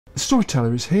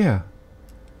Storyteller is here.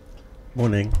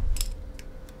 Morning.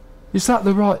 Is that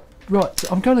the right?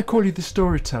 I'm going to call you the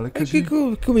Storyteller because you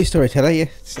Call me Storyteller, yeah.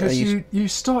 because you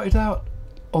started out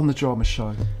on the drama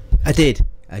show. I did,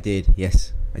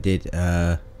 yes. I did.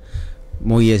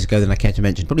 More years ago than I care to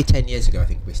mention. Probably 10 years ago, I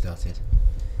think we started.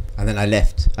 And then I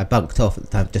left. I bunked off at the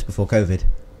time, just before COVID.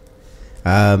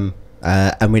 And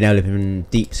we now live in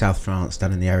deep South France,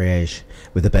 down in the Ariège,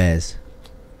 with the bears.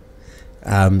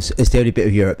 So it's the only bit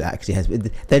of Europe that actually has.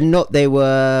 They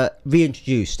were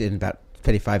reintroduced in about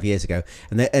 25 years ago,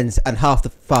 and half the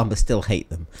farmers still hate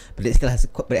them, but it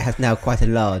has now quite a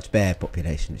large bear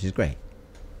population, which is great.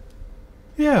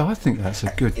 Yeah, I think that's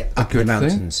a good Up in the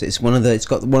mountains. Thing. It's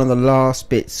got one of the last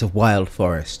bits of wild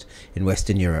forest in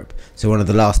Western Europe. So one of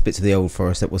the last bits of the old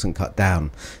forest that wasn't cut down.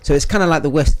 So it's kind of like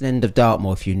the western end of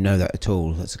Dartmoor, if you know that at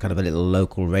all. It's kind of a little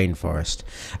local rainforest.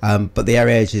 But the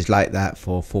Ariège is like that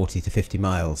for 40 to 50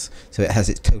 miles. So it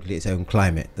has totally its own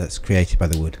climate that's created by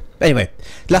the wood. But anyway,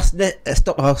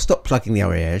 I'll stop plugging the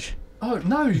Ariège. Oh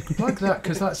no, you can plug that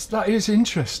because that is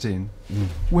interesting.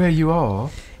 Where you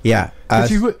are. Yeah,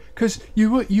 because you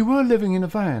were living in a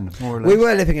van, more or less. We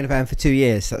were living in a van for 2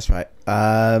 years. That's right.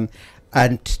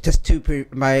 And just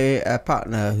my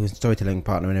partner, who's a storytelling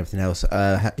partner and everything else,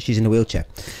 she's in a wheelchair.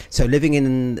 So living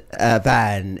in a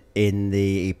van in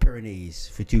the Pyrenees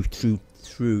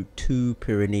through two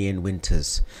Pyrenean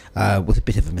winters was a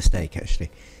bit of a mistake,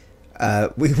 actually.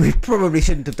 We probably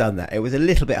shouldn't have done that. It was a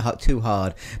little bit too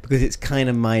hard because it's kind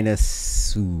of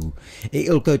minus.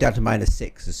 It'll go down to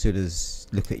 -6 as soon as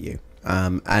look at you.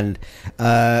 And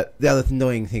the other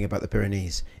annoying thing about the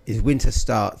Pyrenees is winter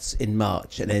starts in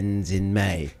March and ends in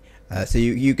May. So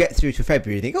you get through to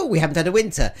February and think, oh, we haven't had a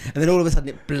winter, and then all of a sudden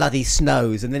it bloody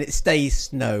snows, and then it stays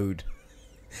snowed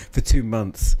for 2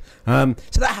 months. So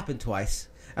that happened twice.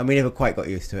 And we never quite got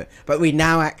used to it. But we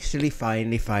now actually,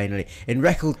 finally, in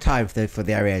record time for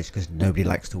the Ariège, because nobody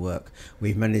likes to work,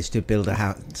 we've managed to build a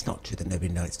house. It's not true that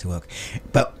nobody likes to work.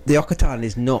 But the Occitan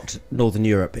is not Northern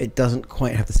Europe. It doesn't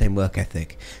quite have the same work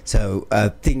ethic. So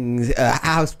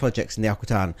house projects in the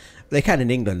Occitan, they can in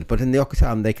England, but in the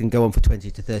Occitan they can go on for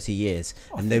 20 to 30 years,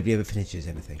 and nobody ever finishes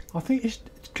anything. I think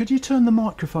could you turn the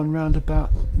microphone round about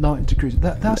 90 degrees?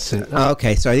 That's it.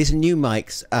 Okay, sorry, these are new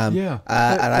mics. Yeah.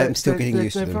 And I'm still getting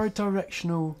used to them. They're very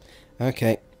directional.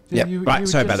 Okay. Yeah. Right.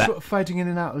 Sorry about that. Sort of fading in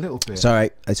and out a little bit.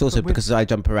 Sorry. It's also because I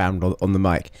jump around on the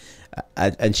mic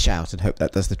and shout and hope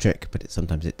that does the trick, but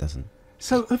sometimes it doesn't.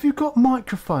 So, have you got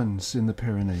microphones in the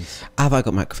Pyrenees? Have I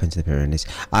got microphones in the Pyrenees?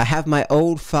 I have my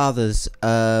old father's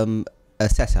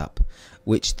setup,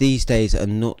 which these days are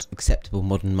not acceptable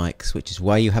modern mics, which is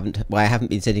why I haven't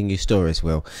been sending you stories,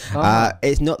 Will.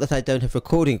 It's not that I don't have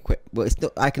recording equipment. Well, it's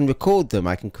not. I can record them.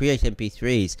 I can create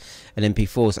MP3s and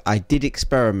MP4s. I did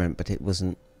experiment, but it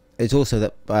wasn't. It's also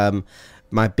that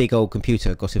my big old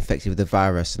computer got infected with a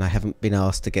virus, and I haven't been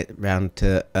asked to get round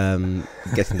to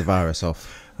getting the virus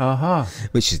off.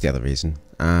 Which is the other reason.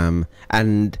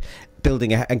 And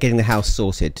building and getting the house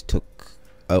sorted took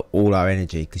all our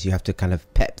energy, because you have to kind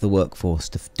of pep the workforce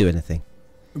to do anything.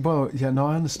 Well, yeah, no,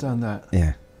 I understand that.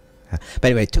 Yeah. But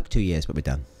anyway, it took 2 years, but we're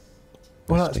done.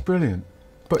 Well, that's brilliant.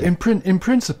 But in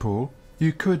principle,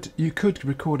 you could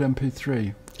record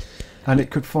MP3, and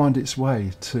it could find its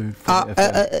way to.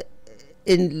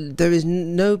 There is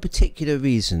no particular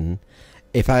reason.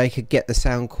 If I could get the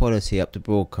sound quality up to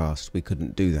broadcast, we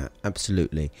couldn't do that.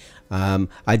 Absolutely.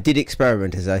 I did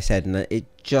experiment, as I said, and it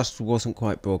just wasn't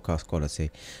quite broadcast quality.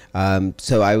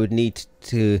 So I would need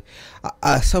to...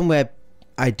 somewhere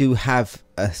I do have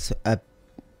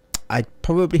I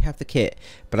probably have the kit,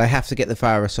 but I have to get the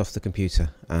virus off the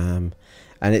computer. And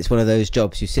it's one of those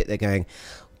jobs you sit there going...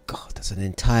 God, that's an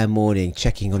entire morning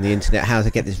checking on the internet how to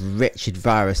get this wretched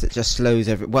virus that just slows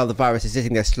well, the virus is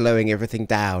sitting there slowing everything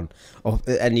down. So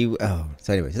anyway,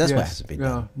 so that's why it hasn't been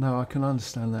done. No, I can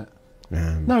understand that.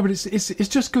 No, but it's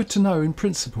just good to know in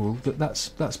principle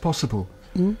that's possible.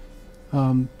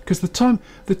 Because the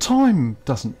time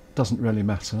doesn't really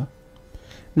matter.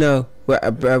 No,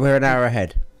 we're an hour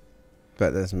ahead.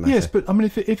 But that doesn't matter. Yes, but I mean,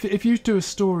 if you do a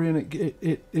story and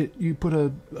it you put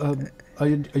a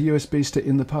USB stick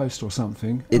in the post or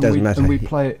something, it doesn't matter, and we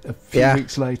play it a few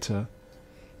weeks later.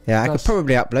 Yeah, I could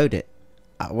probably upload it.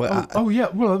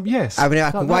 Yes. I mean, I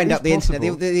can wind up the internet.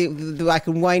 I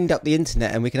can wind up the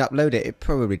internet and we can upload it. It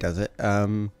probably does it.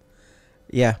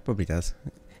 Yeah, probably does.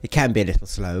 It can be a little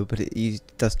slow, but it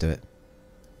does do it.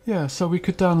 Yeah, so we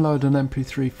could download an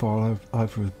MP3 file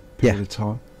over a period of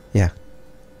time. Yeah.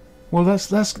 Well,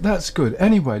 that's good.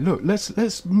 Anyway, look,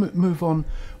 let's move on.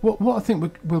 What I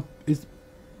think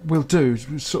we'll do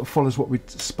sort of follows what we've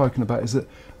spoken about, is that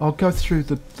I'll go through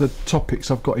the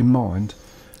topics I've got in mind,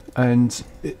 and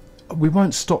we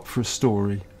won't stop for a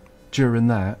story during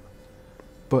that.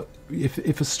 But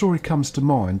if a story comes to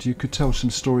mind, you could tell some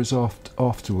stories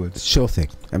afterwards. Sure thing,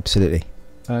 absolutely.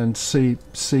 And see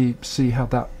how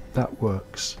that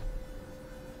works.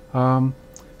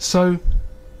 So,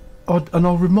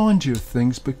 I'll remind you of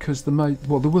things because there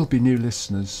will be new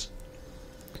listeners.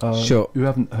 Sure. Who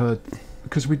haven't heard,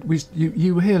 because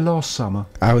you were here last summer.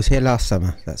 I was here last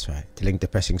summer. That's right, telling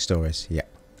depressing stories. Yeah.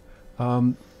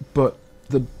 But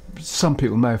some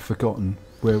people may have forgotten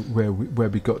where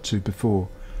we got to before.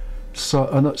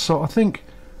 So I think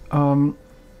a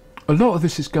lot of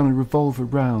this is going to revolve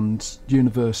around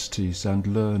universities and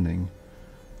learning,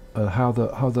 how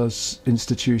those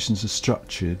institutions are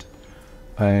structured,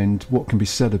 and what can be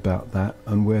said about that,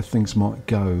 and where things might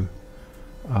go,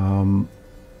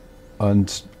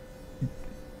 and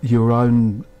your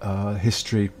own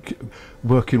history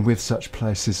working with such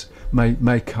places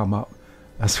may come up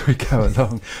as we go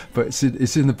along, but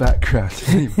it's in the background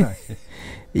anyway.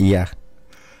 Yeah.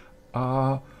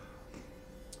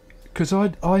 Because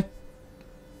I've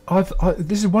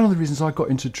this is one of the reasons I got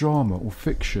into drama or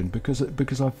fiction, because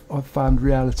I've found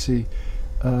reality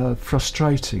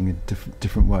frustrating in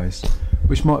different ways,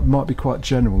 which might be quite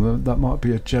general. That might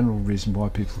be a general reason why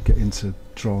people get into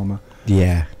drama.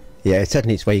 Yeah,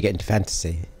 certainly it's where you get into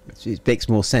fantasy. It makes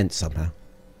more sense somehow.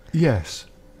 Yes,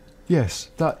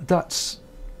 that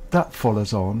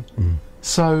follows on.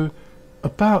 So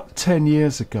about 10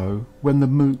 years ago, when the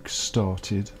MOOCs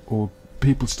started, or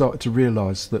people started to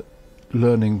realise that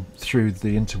learning through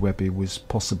the interwebby was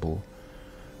possible,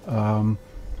 there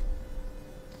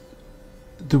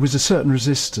was a certain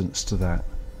resistance to that.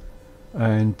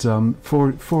 And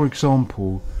for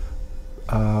example,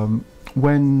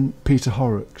 when Peter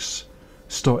Horrocks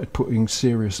started putting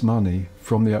serious money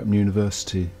from the Open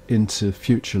University into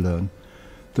FutureLearn,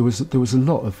 there was a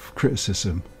lot of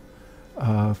criticism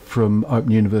from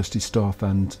Open University staff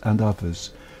and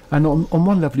others. And on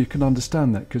one level you can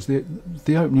understand that, because the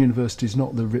Open University is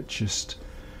not the richest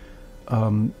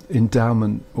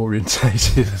endowment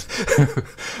orientated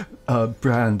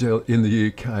brand in the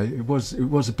UK. It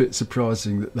was a bit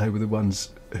surprising that they were the ones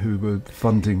who were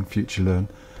funding FutureLearn.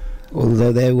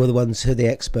 Although they were the ones who are the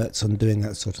experts on doing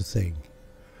that sort of thing.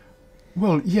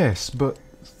 Well, yes, but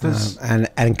there's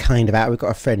and kind of we've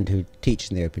got a friend who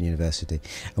teaches in the Open University,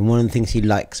 and one of the things he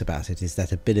likes about it is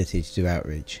that ability to do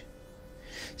outreach.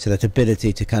 So that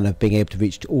ability to kind of being able to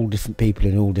reach all different people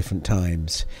in all different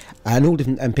times,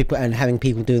 and people, and having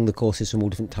people doing the courses from all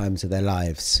different times of their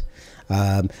lives.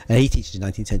 And he teaches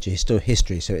 19th century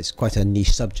history, so it's quite a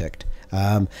niche subject.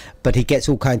 But he gets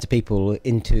all kinds of people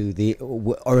into the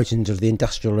origins of the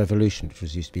Industrial Revolution,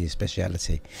 which used to be his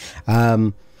speciality.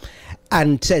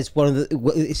 And says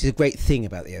this is a great thing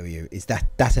about the OU is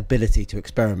that ability to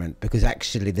experiment, because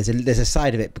actually there's a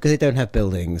side of it, because they don't have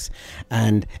buildings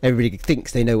and everybody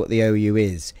thinks they know what the OU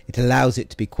is. It allows it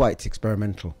to be quite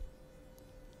experimental.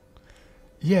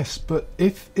 Yes, but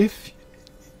if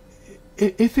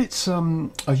it's a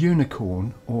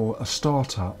unicorn or a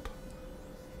startup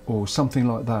or something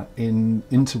like that in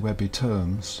interwebby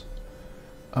terms,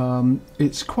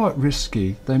 it's quite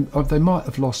risky. They might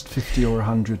have lost 50 or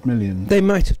 100 million. They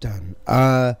might have done,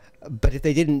 but if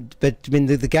they didn't, but I mean,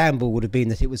 the gamble would have been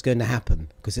that it was going to happen,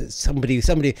 because it's somebody.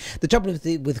 The trouble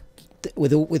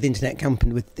with internet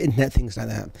company, with internet things like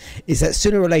that, is that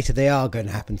sooner or later they are going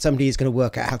to happen. Somebody is going to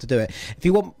work out how to do it. If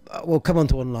you want, we'll come on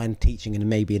to online teaching and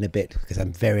maybe in a bit, because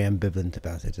I'm very ambivalent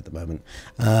about it at the moment.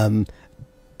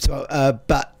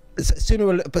 But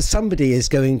somebody is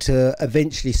going to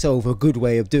eventually solve a good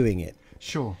way of doing it.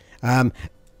 Sure. And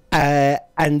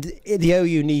the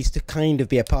OU needs to kind of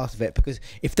be a part of it, because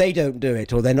if they don't do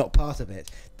it, or they're not part of it,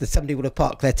 then somebody will have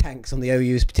parked their tanks on the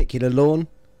OU's particular lawn,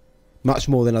 much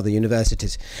more than other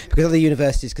universities, because other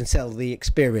universities can sell the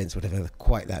experience, whatever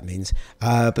quite that means,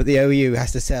 but the OU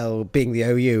has to sell being the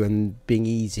OU and being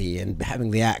easy and having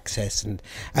the access and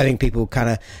having people kind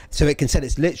of, so it can sell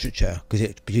its literature, because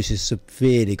it produces some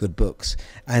really good books,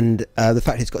 and the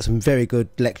fact it's got some very good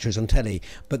lecturers on telly,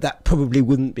 but that probably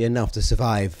wouldn't be enough to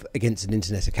survive against an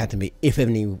internet academy,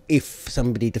 if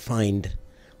somebody defined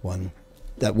one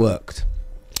that worked.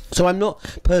 So I'm not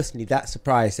personally that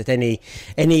surprised that any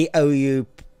OU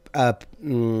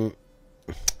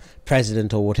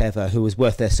president or whatever who was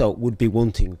worth their salt would be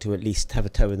wanting to at least have a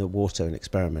toe in the water and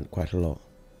experiment quite a lot.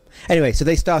 Anyway, so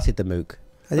they started the MOOC.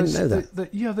 I didn't know that. They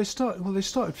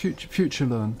started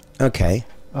FutureLearn. Okay.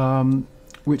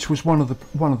 Which was one of the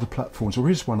platforms, or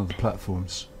is one of the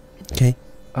platforms. Okay.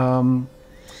 And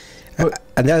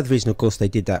And the other reason, of course, they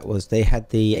did that was they had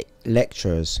the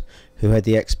lecturers who had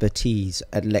the expertise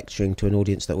at lecturing to an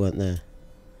audience that weren't there.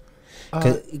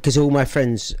 Because all my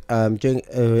friends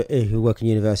who work in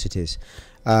universities,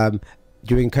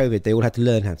 during COVID, they all had to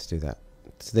learn how to do that.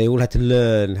 So they all had to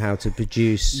learn how to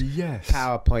produce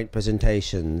PowerPoint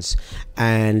presentations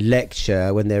and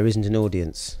lecture when there isn't an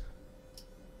audience.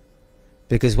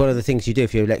 Because one of the things you do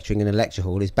if you're lecturing in a lecture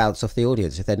hall is bounce off the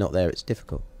audience. If they're not there, it's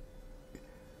difficult.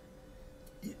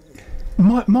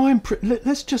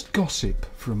 Let's just gossip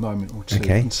for a moment or two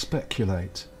and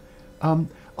speculate.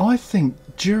 I think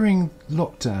during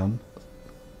lockdown,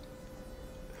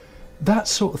 that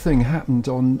sort of thing happened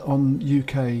on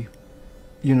UK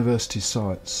university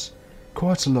sites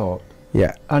quite a lot.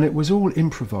 Yeah. And it was all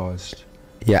improvised.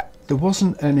 Yeah. There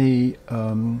wasn't any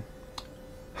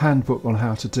handbook on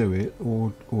how to do it,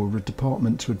 or a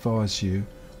department to advise you,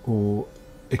 or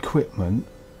equipment,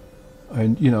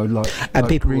 and like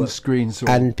green screens.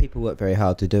 And people work very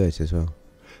hard to do it as well.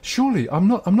 Surely, I'm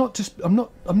not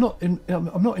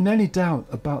in any doubt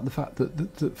about the fact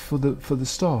that for the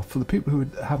staff, for the people who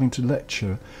were having to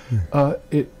lecture,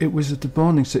 it was a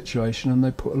demanding situation, and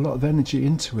they put a lot of energy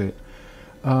into it.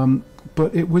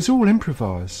 But it was all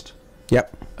improvised.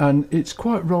 Yep. And it's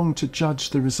quite wrong to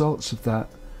judge the results of that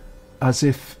as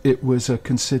if it was a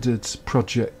considered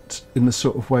project in the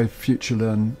sort of way Future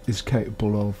Learn is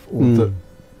capable of, or that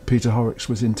Peter Horrocks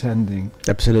was intending.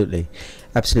 Absolutely.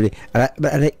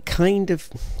 And it kind of,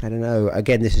 I don't know,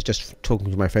 again, this is just talking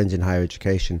to my friends in higher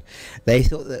education. They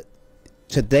thought that,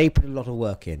 so they put a lot of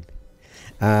work in.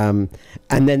 And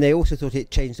then they also thought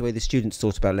it changed the way the students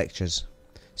thought about lectures.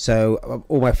 So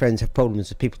all my friends have problems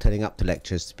with people turning up to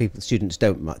lectures. Students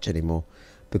don't much anymore,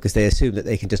 because they assume that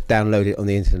they can just download it on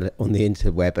the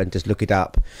interweb and just look it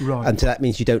up. Right. And so that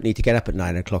means you don't need to get up at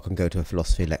 9 o'clock and go to a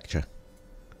philosophy lecture.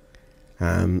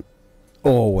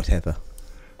 Or whatever.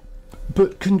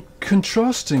 But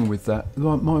contrasting with that,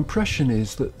 my impression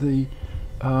is that the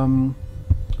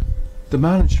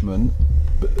management,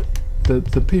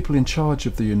 the people in charge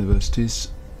of the universities,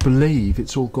 believe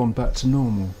it's all gone back to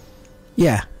normal.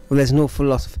 Yeah, well, there's an awful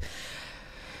lot of...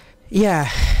 Yeah,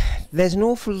 there's an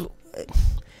awful...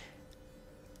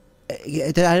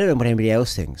 I don't know what anybody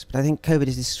else thinks, but I think COVID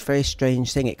is this very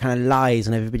strange thing. It kind of lies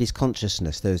on everybody's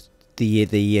consciousness, the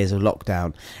years of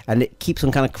lockdown, and it keeps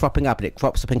on kind of cropping up, and it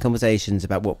crops up in conversations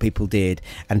about what people did,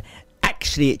 and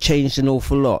actually it changed an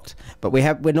awful lot, but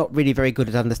we're not really very good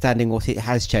at understanding what it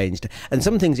has changed. And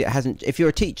some things it hasn't. If you're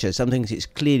a teacher, some things it's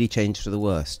clearly changed for the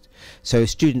worst. So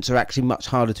students are actually much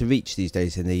harder to reach these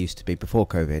days than they used to be before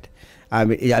COVID. I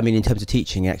mean, in terms of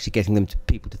teaching, actually getting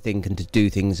people to think and to do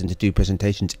things and to do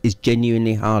presentations is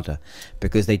genuinely harder,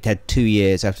 because they'd had 2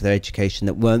 years after their education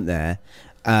that weren't there.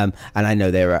 And I know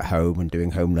they were at home and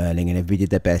doing home learning, and everybody did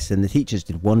their best, and the teachers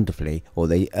did wonderfully, or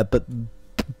they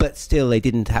but still they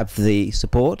didn't have the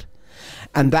support,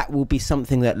 and that will be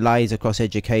something that lies across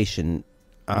education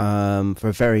for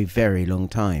a very, very long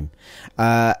time.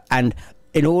 And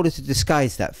in order to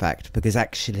disguise that fact, because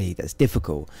actually that's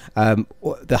difficult,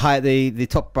 the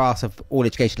top brass of all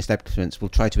education establishments will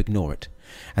try to ignore it,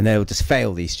 and they'll just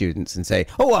fail these students and say,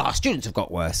 "Oh, well, our students have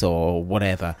got worse," or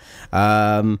whatever.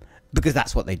 Because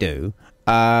that's what they do.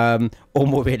 Or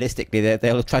more realistically,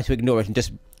 they'll try to ignore it and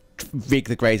just rig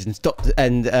the grades and stop.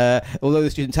 And although the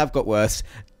students have got worse,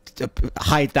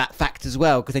 hide that fact as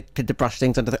well, because they tend to brush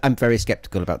things under. I'm very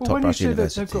sceptical about top brush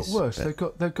universities. When you say that they've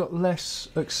got worse, they've got less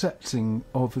accepting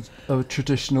of a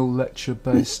traditional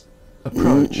lecture-based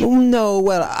approach. No,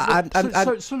 well,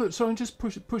 so look. So I'm just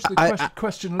push the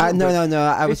question a little bit.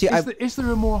 No. Is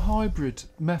there a more hybrid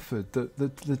method that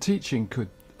the teaching could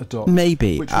adopt?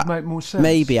 Maybe, which would make more sense.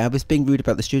 Maybe. I was being rude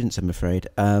about the students, I'm afraid.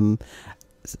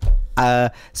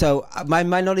 So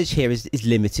my knowledge here is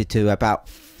limited to about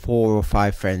 4 or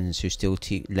 5 friends who still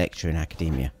lecture in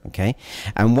academia. Okay,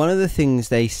 and one of the things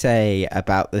they say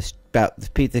about the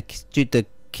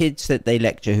kids that they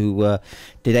lecture who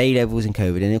did A levels in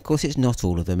COVID, and of course it's not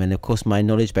all of them, and of course my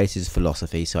knowledge base is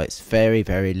philosophy, so it's very,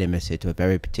 very limited to a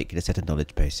very particular set of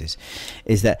knowledge bases,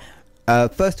 is that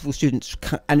first of all, students,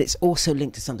 and it's also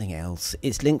linked to something else.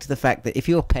 It's linked to the fact that if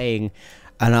you're paying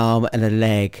an arm and a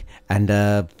leg and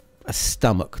a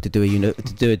stomach to do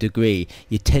a degree,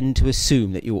 you tend to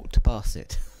assume that you ought to pass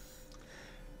it.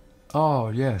 Oh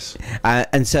yes.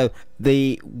 And so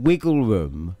the wiggle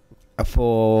room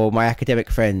for my academic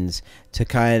friends to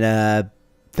kind of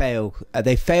fail,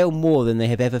 they fail more than they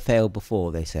have ever failed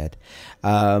before, they said,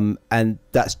 and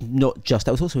that's not just,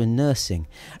 that was also in nursing,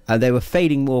 and they were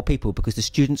failing more people because the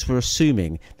students were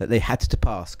assuming that they had to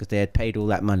pass because they had paid all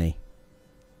that money.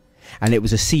 And it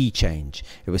was a sea change.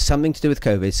 It was something to do with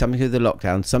COVID, something to do with the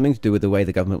lockdown, something to do with the way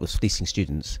the government was fleecing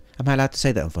students. Am I allowed to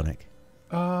say that on Phonic?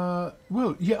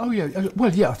 Well, yeah, oh yeah,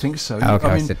 well, yeah, I think so. Okay,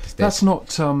 I mean, that's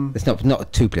not. It's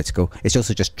not too political. It's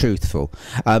also just truthful.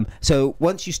 So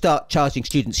once you start charging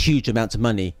students huge amounts of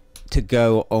money to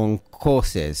go on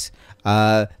courses,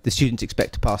 the students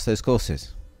expect to pass those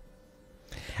courses,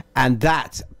 and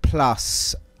that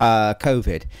plus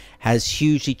COVID has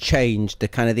hugely changed the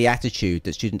kind of the attitude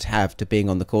that students have to being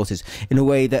on the courses in a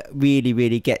way that really,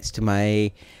 really gets to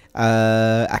my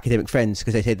academic friends,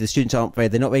 because they say the students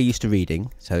they're not very used to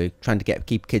reading, so trying to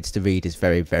keep kids to read is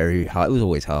very, very hard. It was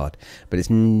always hard, but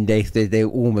they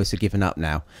almost have given up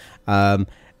now.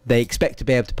 They expect to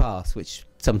be able to pass, which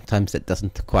sometimes that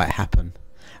doesn't quite happen.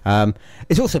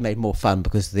 It's also made more fun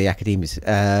because the academics,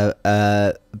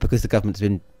 because the government's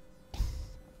been.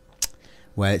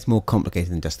 Well, it's more complicated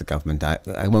than just the government.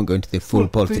 I won't go into the full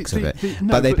politics of it,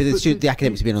 but the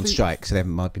academics have been on strike, so they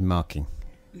haven't been marking.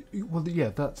 Well, yeah,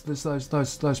 there's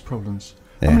those problems.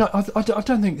 Yeah. I mean, I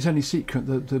don't think it's any secret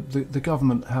that the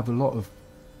government have a lot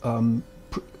of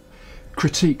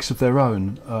critiques of their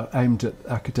own aimed at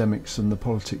academics and the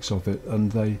politics of it,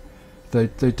 and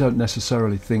they don't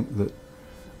necessarily think that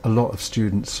a lot of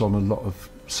students on a lot of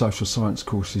social science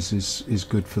courses is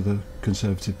good for the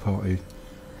Conservative Party.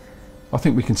 I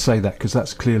think we can say that because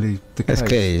that's clearly the case.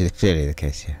 That's clearly the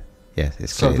case, yeah. Yes,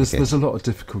 it's so there's a lot of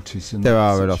difficulties in there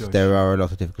are a lot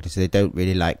of difficulties. They don't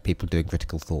really like people doing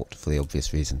critical thought for the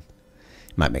obvious reason.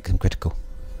 It might make them critical.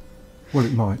 Well,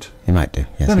 it might. It might do.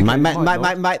 Yes, it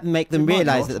might make them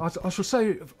realise that. I shall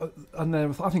say, and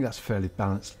I think that's a fairly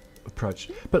balanced approach.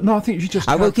 But no, I think you just.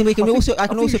 I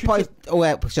can also point.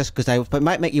 Just because it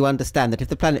might make you understand that if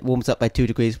the planet warms up by 2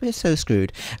 degrees, we're so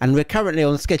screwed, and we're currently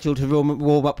on schedule to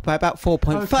warm up by about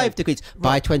 4.5 degrees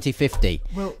by 2050.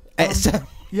 Well,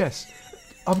 yes,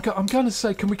 I'm going to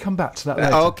say, can we come back to that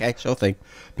later? Oh, okay, sure thing.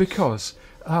 Because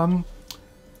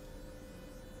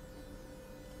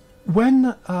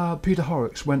when Peter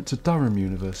Horrocks went to Durham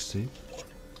University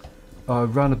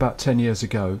around about 10 years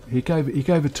ago, he gave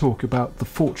a talk about the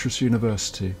Fortress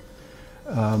University,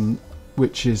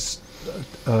 which is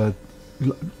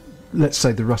let's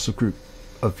say the Russell Group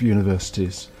of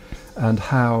universities, and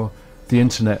how the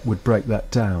internet would break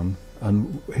that down,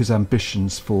 and his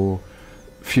ambitions for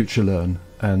FutureLearn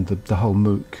and the whole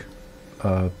MOOC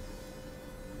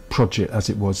project as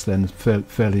it was then,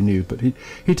 fairly new, but he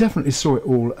definitely saw it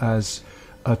all as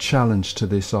a challenge to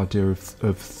this idea of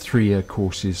 3-year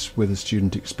courses with a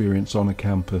student experience on a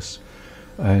campus,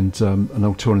 and an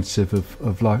alternative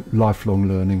of lifelong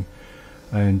learning,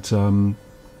 and a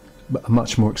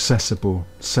much more accessible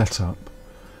setup.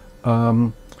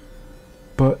 But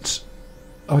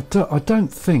I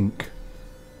don't think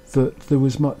that there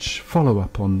was much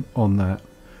follow-up on that,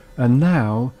 and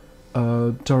now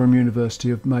Durham University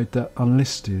have made that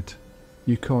unlisted.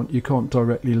 You can't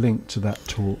directly link to that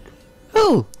talk.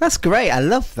 Oh, that's great! I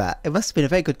love that. It must have been a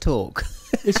very good talk.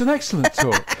 It's an excellent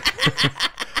talk.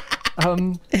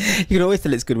 You can always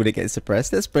tell it's good when it gets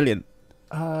suppressed. That's brilliant.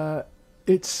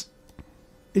 It's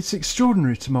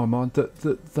extraordinary to my mind that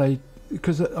they,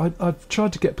 because I've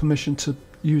tried to get permission to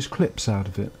use clips out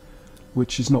of it,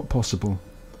 which is not possible.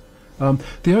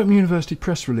 The Open University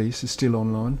press release is still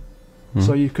online,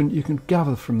 so you can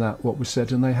gather from that what was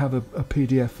said, and they have a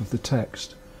PDF of the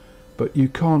text, but you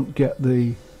can't get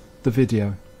the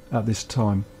video at this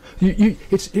time.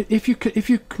 If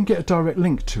you can get a direct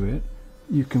link to it,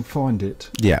 you can find it.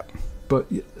 Yeah. But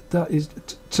that is,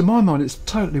 to my mind, it's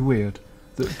totally weird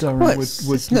that Durham would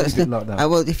leave it like that.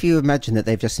 Well, if you imagine that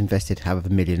they've just invested however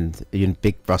million,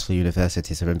 big Russell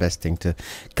universities are investing to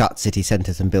cut city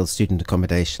centres and build student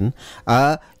accommodation,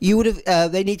 you would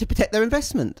have. They need to protect their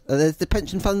investment. The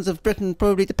pension funds of Britain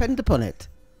probably depend upon it.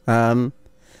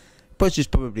 Which is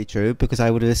probably true, because I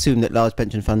would have assumed that large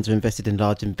pension funds are invested in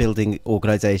large and building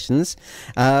organisations,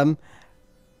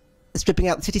 stripping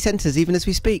out the city centres even as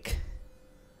we speak.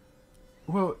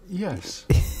 Well, yes.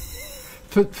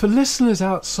 For listeners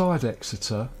outside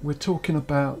Exeter, we're talking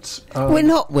about. We're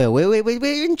not, Will.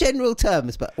 We're in general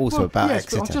terms, but also about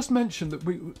Exeter. But I just mentioned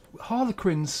that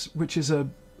Harlequins, which is a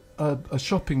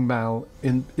shopping mall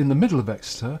in the middle of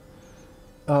Exeter,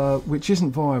 which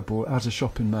isn't viable as a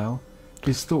shopping mall,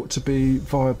 is thought to be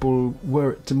viable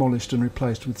were it demolished and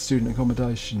replaced with student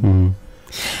accommodation.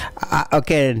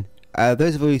 Again,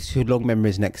 those of us who have long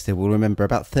memories next to will remember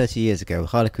about 30 years ago,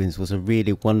 Harlequins was a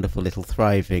really wonderful little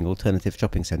thriving alternative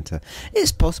shopping centre.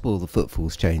 It's possible the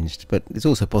footfall's changed, but it's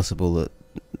also possible that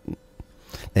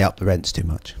they up the rents too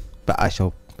much. But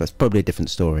that's probably a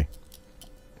different story.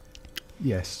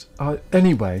 Yes.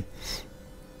 Anyway,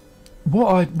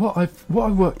 what I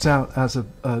worked out as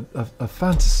a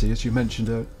fantasy, as you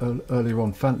mentioned earlier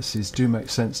on, fantasies do make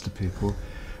sense to people,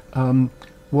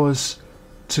 was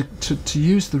to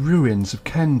use the ruins of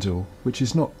Kendal, which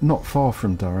is not far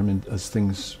from Durham as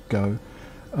things go,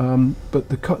 but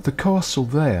the castle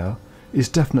there is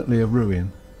definitely a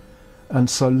ruin, and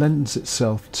so lends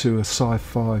itself to a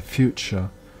sci-fi future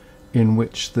in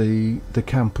which the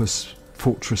campus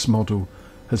fortress model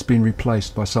has been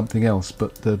replaced by something else,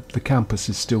 but the campus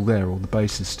is still there, or the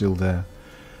base is still there.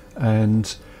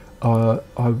 And I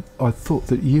thought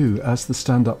that you, as the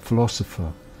stand-up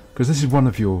philosopher, because this is one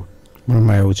of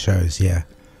my old shows, yeah,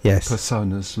 yes,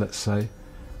 personas, let's say,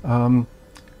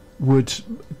 would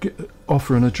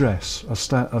offer an address, a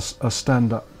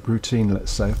stand-up routine,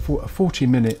 let's say, a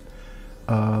 40-minute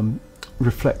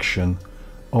reflection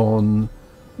on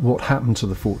what happened to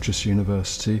the Fortress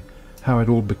University, how it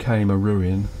all became a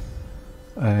ruin,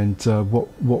 and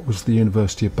what was the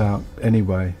university about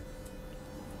anyway.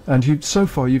 And so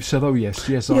far you've said, oh yes,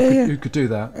 you could do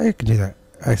that. I can do that.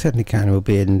 I certainly can. We'll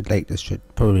be in Lake District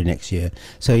probably next year.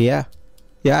 So yeah,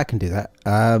 I can do that.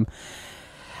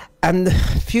 And the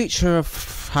future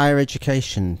of higher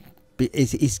education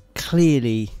is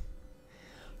clearly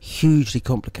hugely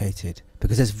complicated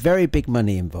because there's very big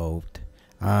money involved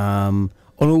on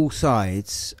all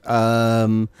sides,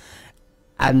 and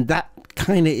that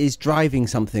kind of is driving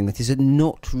something that is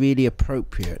not really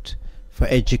appropriate for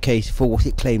education, for what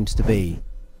it claims to be.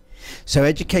 So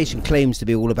education claims to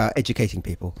be all about educating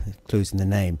people, clues in the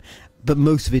name, but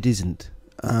most of it isn't.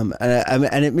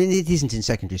 It isn't in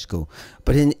secondary school,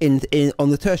 but in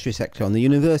on the tertiary sector, on the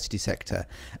university sector,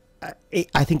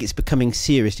 I think it's becoming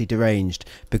seriously deranged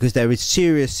because there is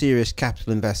serious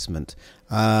capital investment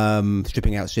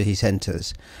stripping out city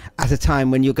centres at a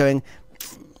time when you're going,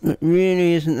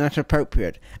 really isn't that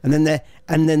appropriate? And then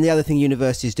the other thing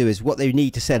universities do is what they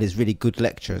need to sell is really good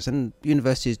lecturers, and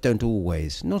universities don't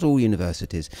always, not all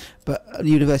universities, but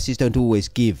universities don't always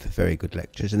give very good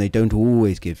lectures, and they don't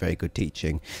always give very good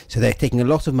teaching. So they're taking a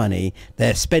lot of money,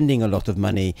 they're spending a lot of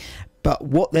money, but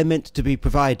what they're meant to be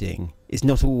providing is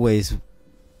not always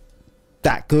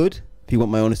that good, if you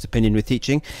want my honest opinion with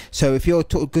teaching. So if you're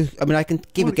I can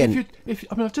give again.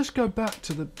 I'll just go back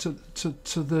to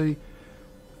the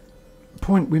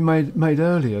point we made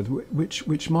earlier,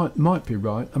 which might be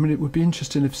right. I mean, it would be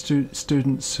interesting if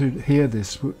students who hear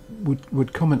this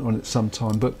would comment on it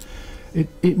sometime. But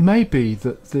it may be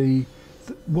that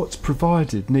what's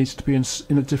provided needs to be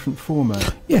in a different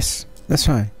format. Yes, that's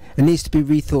right. It needs to be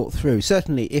rethought through.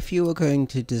 Certainly, if you are going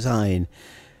to design,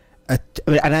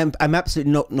 and I'm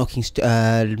absolutely not knocking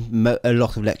a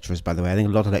lot of lecturers, by the way. I think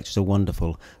a lot of lecturers are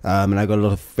wonderful, and I've got a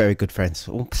lot of very good friends.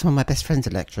 Some of my best friends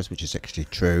are lecturers, which is actually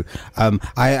true.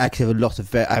 I actually have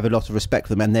a lot of respect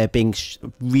for them, and they're being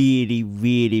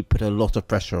really put a lot of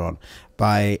pressure on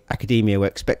by academia, where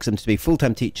it expects them to be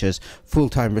full-time teachers,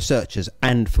 full-time researchers,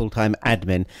 and full-time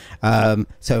admin.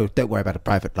 So don't worry about a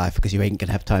private life, because you ain't going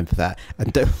to have time for that.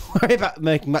 And don't worry about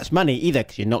making much money either,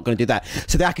 because you're not going to do that.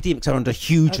 So the academics are under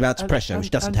huge amounts of pressure, which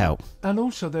doesn't help. And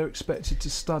also they're expected to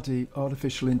study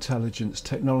artificial intelligence,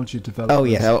 technology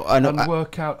development, and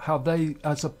work out how they,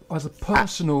 as a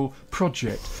personal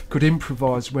project, could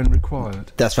improvise when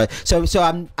required. That's right. So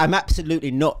I'm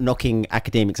absolutely not knocking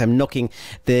academics. I'm knocking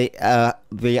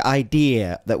the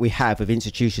idea that we have of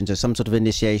institutions as some sort of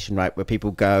initiation, right, where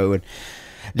people go and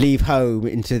leave home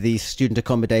into these student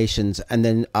accommodations and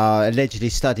then are allegedly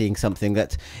studying something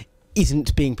that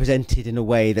isn't being presented in a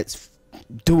way that's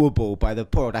doable by the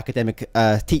poor old academic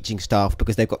teaching staff,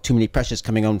 because they've got too many pressures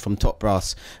coming on from top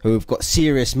brass who've got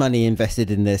serious money invested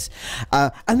in this,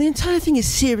 and the entire thing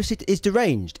is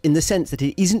deranged in the sense that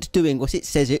it isn't doing what it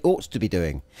says it ought to be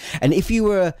doing. And if you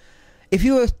were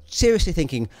seriously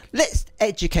thinking, let's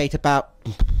educate about,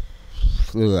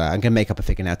 I'm going to make up a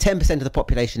figure now, 10% of the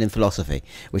population in philosophy,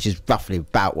 which is roughly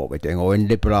about what we're doing, or in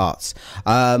liberal arts,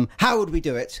 how would we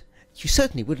do it? You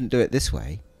certainly wouldn't do it this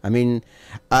way. I mean,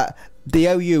 the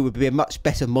OU would be a much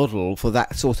better model for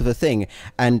that sort of a thing.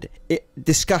 And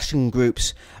discussion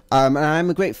groups, and I'm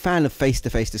a great fan of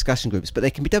face-to-face discussion groups, but they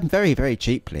can be done very, very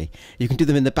cheaply. You can do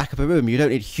them in the back of a room. You don't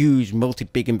need huge,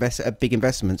 big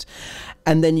investments.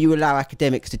 And then you allow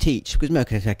academics to teach, because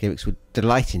most academics would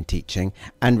delight in teaching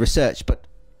and research, but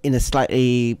in a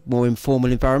slightly more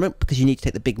informal environment, because you need to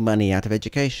take the big money out of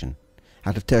education,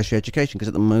 out of tertiary education, because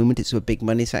at the moment it's a big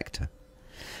money sector.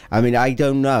 I mean, I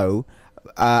don't know,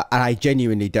 and I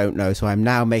genuinely don't know, so I'm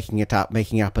now making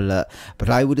up alert, but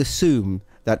I would assume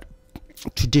that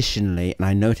traditionally, and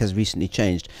I know it has recently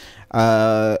changed,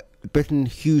 Britain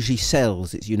hugely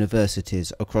sells its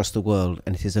universities across the world,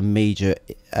 and it is a major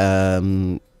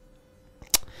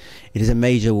It is a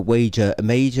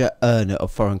major earner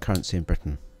of foreign currency in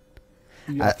Britain.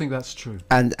 Yeah, I think that's true.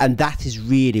 And that is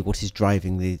really what is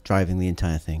driving the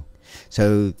entire thing.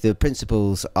 So the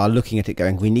principals are looking at it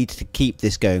going, we need to keep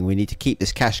this going, we need to keep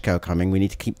this cash cow coming, we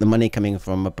need to keep the money coming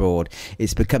from abroad.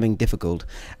 It's becoming difficult.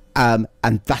 And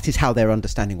that is how they're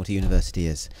understanding what a university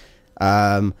is.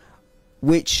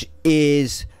 Which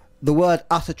is... the word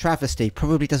utter travesty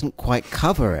probably doesn't quite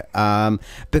cover it,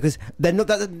 because they're not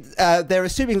they're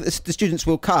assuming that the students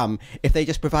will come if they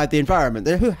just provide the environment.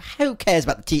 Who cares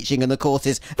about the teaching and the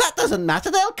courses? That doesn't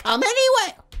matter. They'll come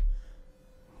anyway.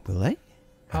 Will they?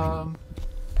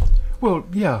 Well,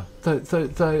 yeah.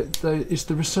 It's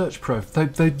the research profile.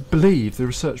 They believe the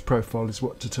research profile is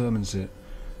what determines it,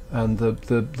 and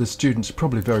the students are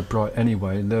probably very bright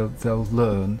anyway, and they'll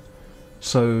learn.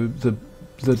 So the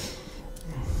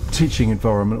teaching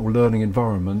environment or learning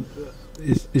environment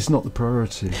is not the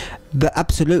priority. But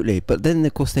absolutely. But then,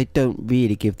 of course, they don't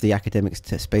really give the academics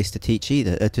space to teach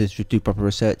either, to do proper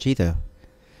research either.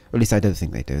 Or at least I don't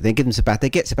think they do. They give them they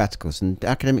get sabbaticals, and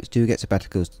academics do get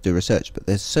sabbaticals to do research. But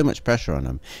there's so much pressure on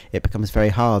them, it becomes very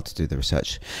hard to do the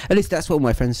research. At least that's what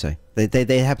my friends say.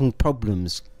 They're having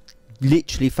problems,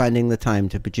 literally finding the time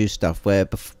to produce stuff where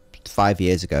 5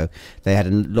 years ago they had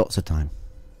lots of time.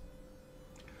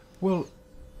 Well,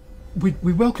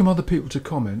 we welcome other people to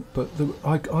comment, but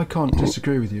I can't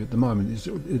disagree with you at the moment.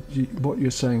 What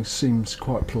you're saying seems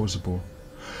quite plausible.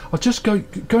 I'll just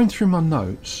going through my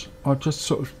notes. I just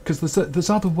sort of, because there's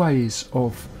other ways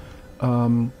of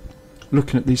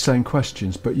looking at these same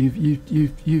questions, but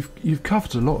you've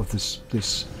covered a lot of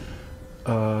this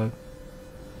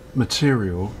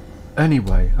material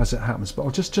anyway, as it happens. But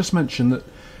I'll just mention that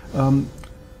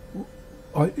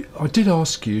I did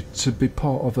ask you to be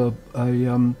part of a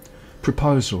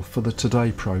proposal for the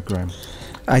Today programme.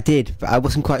 I did, but I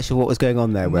wasn't quite sure what was going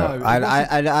on there. No,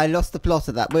 I lost the plot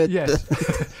of that. Yes,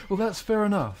 well, that's fair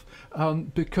enough,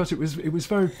 because it was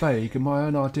very vague, and my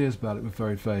own ideas about it were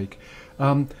very vague.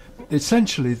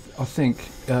 Essentially, I think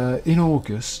in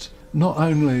August, not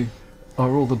only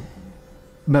are all the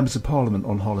members of Parliament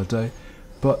on holiday,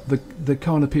 but the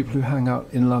kind of people who hang out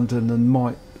in London and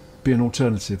might be an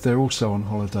alternative, they're also on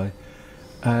holiday.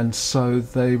 And so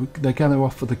they're going to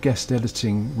offer the guest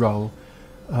editing role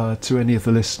to any of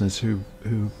the listeners who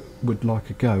would like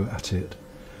a go at it.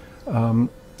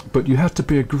 But you have to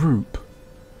be a group,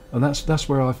 and that's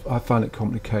where I find it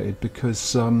complicated,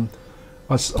 because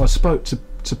I spoke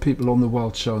to people on the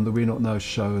Wild Show and the We Not Know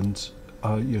show and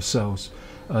yourselves,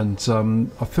 and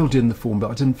I filled in the form,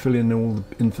 but I didn't fill in all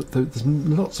the there's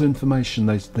lots of information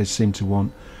they seem to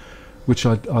want, which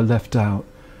I left out.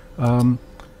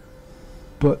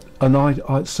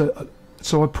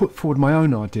 So I put forward my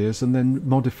own ideas and then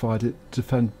modified it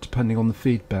depending on the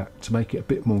feedback to make it a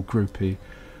bit more groupy.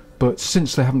 But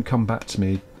since they haven't come back to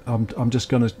me, I'm just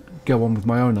going to go on with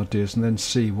my own ideas and then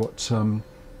see what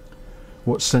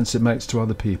sense it makes to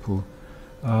other people.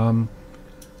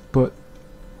 But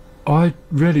I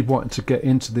really wanted to get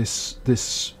into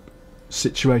this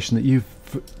situation that you've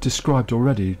described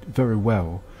already very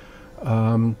well.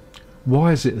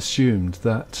 Why is it assumed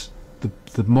that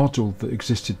the model that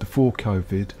existed before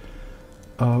COVID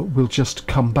will just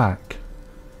come back?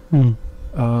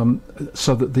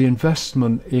 So that the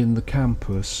investment in the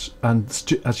campus and,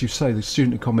 as you say, the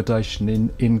student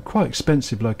accommodation in quite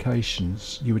expensive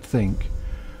locations, you would think,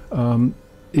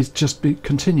 is just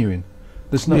continuing.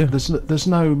 There's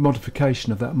no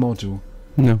modification of that model.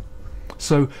 No.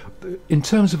 So, in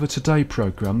terms of a Today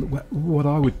programme, what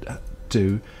I would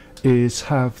do is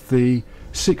have the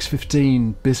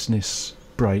 6:15 business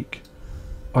break.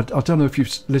 I don't know if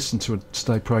you've listened to a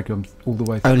Today programme all the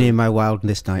way through. Only in my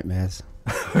wildest nightmares.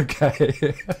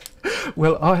 Okay.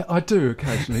 Well, I do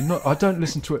occasionally. I don't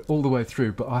listen to it all the way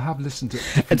through, but I have listened to it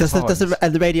different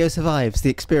and the radio survives the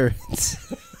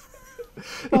experience.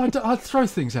 I throw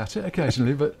things at it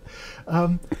occasionally, but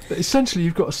essentially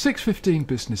you've got a 6:15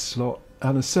 business slot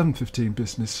and a 7:15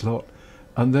 business slot,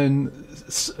 and then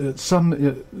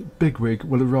some bigwig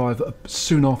will arrive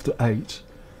soon after 8,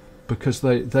 because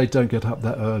they don't get up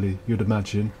that early, you'd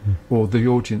imagine, or the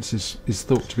audience is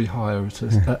thought to be higher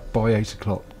by 8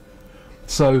 o'clock.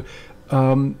 So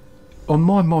on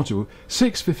my model,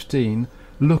 6:15,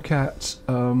 look at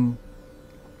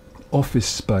office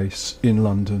space in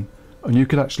London, and you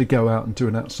could actually go out and do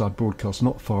an outside broadcast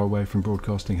not far away from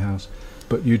Broadcasting House,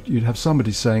 but you'd have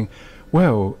somebody saying,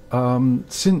 well,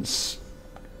 since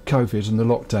COVID and the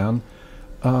lockdown,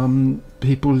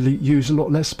 people use a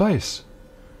lot less space.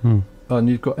 And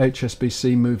you've got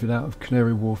HSBC moving out of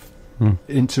Canary Wharf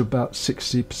into about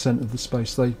 60% of the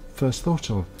space they first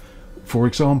thought of, for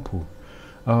example.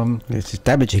 It's just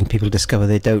damaging. People discover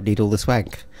they don't need all the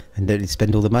swank and don't need to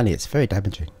spend all the money. It's very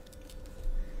damaging.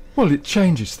 Well, it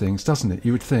changes things, doesn't it?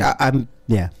 You would think.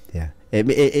 Yeah.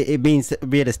 It means that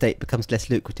real estate becomes less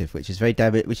lucrative, which is very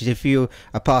damaging. Which is, if you're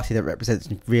a party that represents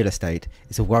real estate,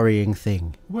 it's a worrying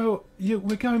thing. Well,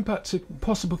 we're going back to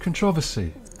possible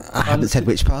controversy. I haven't said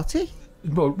which party.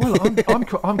 Well,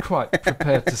 I'm quite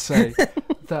prepared to say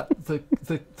that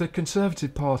the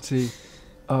Conservative Party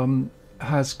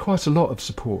has quite a lot of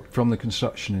support from the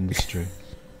construction industry.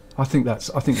 I think that's.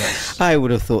 I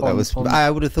would have thought that was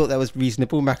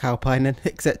reasonable. McAlpine,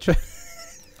 etc.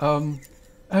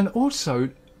 And also,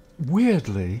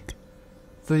 weirdly,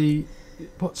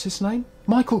 what's his name?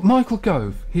 Michael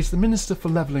Gove. He's the Minister for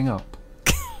Levelling Up.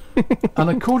 And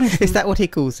according to is that what he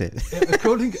calls it?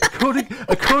 According to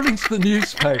the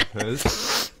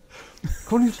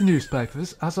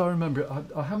newspapers, as I remember it,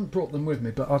 I haven't brought them with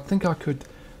me, but I think I could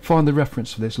find the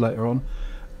reference for this later on.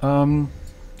 An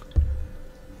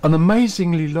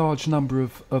amazingly large number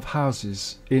of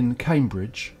houses in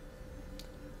Cambridge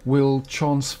will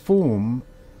transform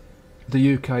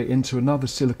the UK into another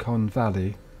Silicon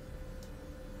Valley,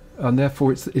 and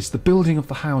therefore it's the building of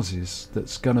the houses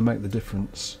that's going to make the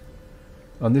difference.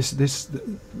 And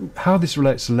how this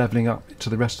relates to levelling up to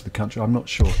the rest of the country, I'm not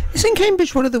sure. Isn't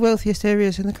Cambridge one of the wealthiest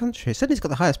areas in the country? Certainly, it's got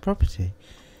the highest property.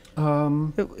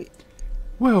 Well,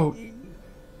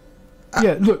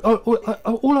 yeah. Look,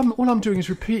 all I'm doing is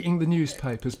repeating the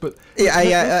newspapers, but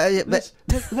let's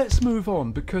move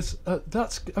on, because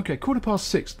that's okay.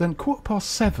 6:15, then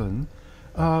 7:15.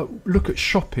 Look at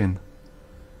shopping.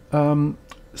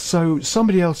 So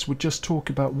somebody else would just talk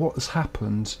about what has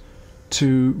happened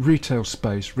to retail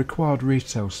space, required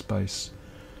retail space,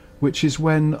 which is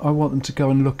when I want them to go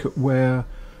and look at where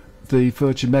the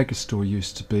Virgin Megastore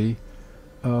used to be,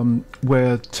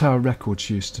 where Tower Records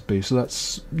used to be. So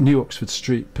that's New Oxford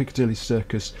Street, Piccadilly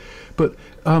Circus. But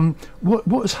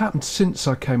what has happened since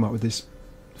I came up with this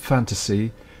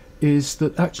fantasy is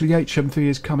that actually HMV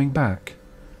is coming back.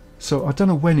 So I don't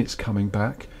know when it's coming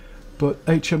back, but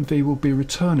HMV will be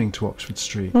returning to Oxford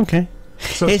Street. Okay.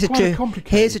 So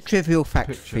here's a trivial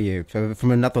fact for you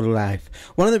from another life.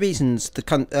 One of the reasons the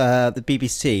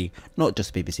BBC, not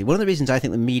just the BBC, one of the reasons I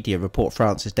think the media report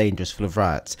France is dangerous, full of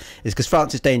riots, is because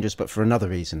France is dangerous, but for another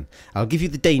reason. I'll give you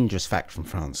the dangerous fact from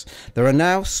France. There are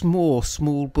now small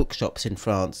bookshops in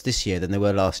France this year than there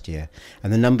were last year,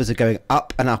 and the numbers are going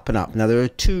up and up and up. Now, there are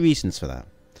two reasons for that.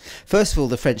 First of all,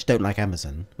 the French don't like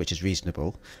Amazon, which is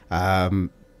reasonable.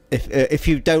 If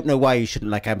you don't know why you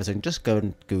shouldn't like Amazon, just go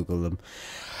and Google them.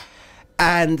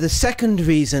 And the second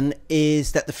reason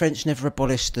is that the French never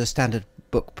abolished the standard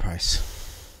book price,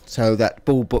 so that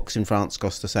all books in France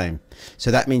cost the same.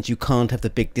 So that means you can't have the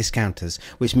big discounters,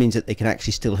 which means that they can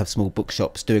actually still have small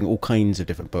bookshops doing all kinds of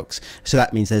different books. So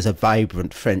that means there's a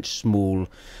vibrant French small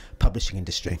publishing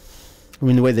industry,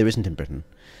 in a way there isn't in Britain,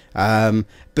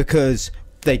 because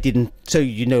they didn't. So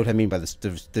you know what I mean by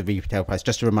the retail price.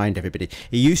 Just to remind everybody,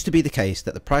 it used to be the case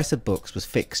that the price of books was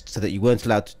fixed so that you weren't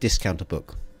allowed to discount a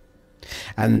book,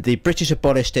 and the British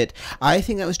abolished it. I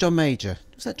think that was John Major.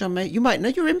 Was that John Major? You might know.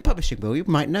 You're in publishing, Will. You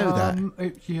might know that.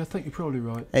 Yeah, I think you're probably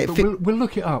right. But we'll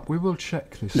look it up. We will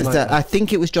check this later. I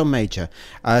think it was John Major.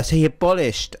 So he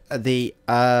abolished the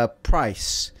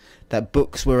price that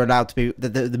books were allowed to be,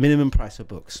 the minimum price of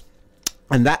books.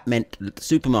 And that meant that the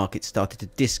supermarkets started to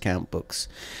discount books.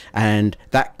 And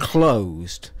that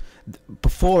closed,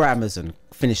 before Amazon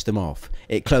finished them off,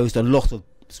 it closed a lot of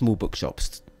small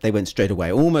bookshops. They went straight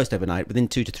away, almost overnight, within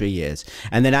 2 to 3 years.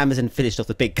 And then Amazon finished off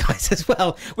the big guys as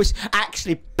well, which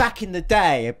actually, back in the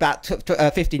day, about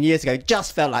 15 years ago,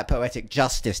 just felt like poetic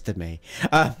justice to me.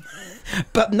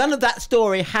 But none of that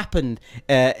story happened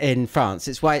in France.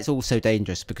 It's why it's all so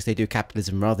dangerous, because they do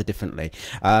capitalism rather differently.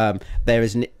 There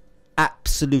is an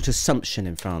absolute assumption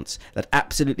in France that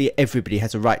absolutely everybody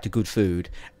has a right to good food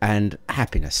and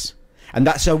happiness. And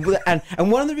that's and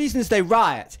one of the reasons they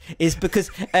riot is because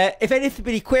if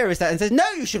anybody queries that and says, no,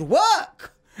 you should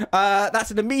work,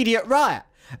 that's an immediate riot,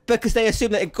 because they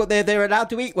assume that they're allowed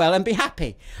to eat well and be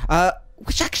happy,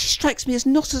 which actually strikes me as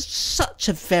not such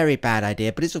a very bad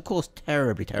idea, but it's of course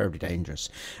terribly, terribly dangerous,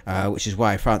 which is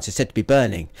why France is said to be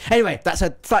burning. Anyway, that's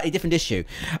a slightly different issue.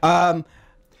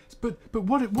 But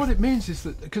what it means is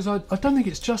that, because I don't think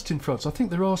it's just in France. I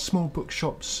think there are small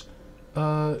bookshops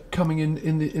coming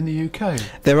in the UK.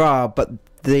 There are, but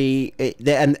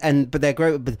they're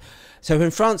growing. So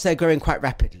in France, they're growing quite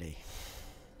rapidly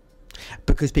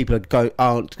because people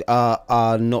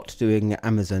are not doing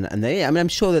Amazon, and I'm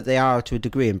sure that they are to a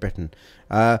degree in Britain.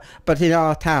 But in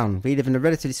our town, we live in a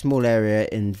relatively small area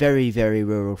in very, very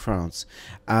rural France.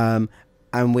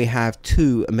 and we have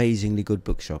 2 amazingly good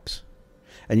bookshops.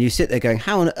 And you sit there going,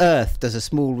 how on earth does a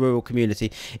small rural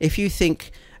community, if you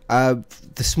think the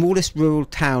smallest rural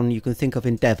town you can think of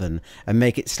in Devon and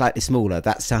make it slightly smaller,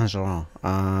 that's Saint-Jean,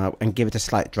 and give it a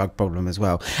slight drug problem as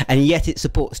well, and yet it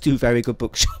supports 2 very good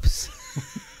bookshops.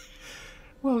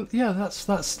 Well, yeah,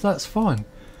 that's fine.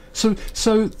 So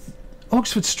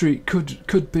Oxford Street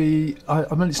could be.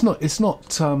 I mean, it's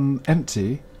not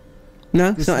empty.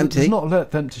 No, it's not empty. There's not a lot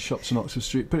of empty shops on Oxford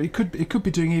Street, but it could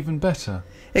be doing even better.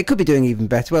 It could be doing even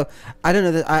better. Well, I don't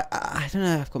know that I don't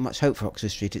know. I've got much hope for Oxford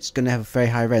Street. It's going to have very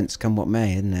high rents, come what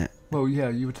may, isn't it? Well, yeah,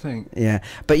 you would think. Yeah,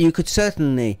 but you could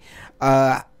certainly.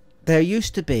 There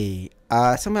used to be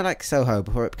somewhere like Soho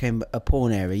before it became a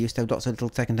porn area. Used to have lots of little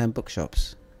second-hand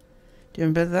bookshops. Do you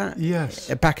remember that?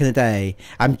 Yes. Back in the day,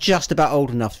 I'm just about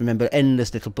old enough to remember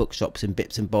endless little bookshops in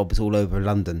bits and bobs all over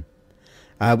London,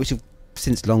 which have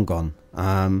since long gone.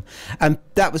 And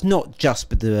that was not just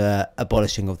with the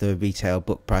abolishing of the retail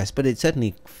book price, but it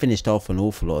certainly finished off an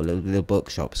awful lot of little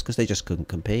bookshops because they just couldn't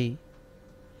compete.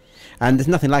 And there's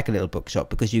nothing like a little bookshop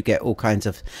because you get all kinds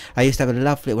of... I used to have a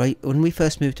lovely... When we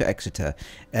first moved to Exeter,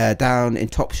 down in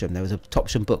Topsham, there was a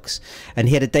Topsham Books, and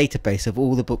he had a database of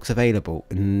all the books available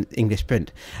in English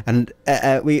print. And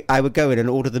I would go in and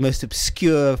order the most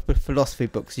obscure philosophy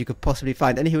books you could possibly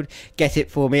find, and he would get it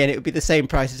for me, and it would be the same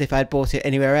price as if I had bought it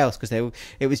anywhere else, because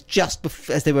it was just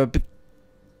as they were... It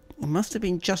must have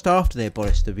been just after they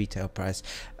abolished the retail price.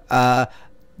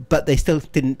 But they still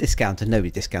didn't discount, and nobody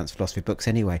discounts philosophy books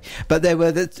anyway. But there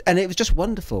were, and it was just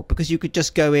wonderful because you could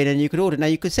just go in and you could order. Now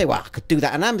you could say, "Well, I could do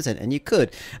that on Amazon," and you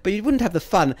could, but you wouldn't have the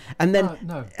fun. And then,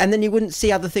 no. And then you wouldn't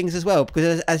see other things as well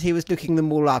because as he was looking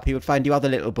them all up, he would find you other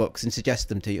little books and suggest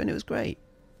them to you, and it was great.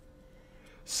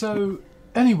 So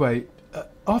anyway,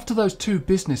 after those 2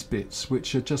 business bits,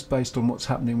 which are just based on what's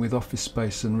happening with office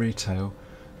space and retail,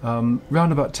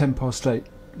 round about 8:10,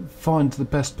 find the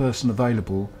best person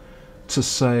available to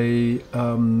say,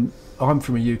 I'm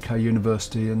from a UK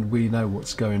university and we know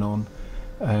what's going on,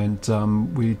 and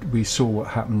we saw what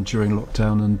happened during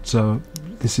lockdown, and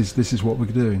this is what we're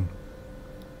doing.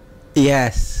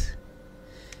 Yes.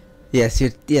 Yes. You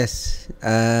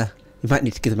might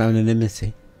need to give them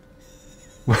anonymity.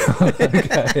 Well,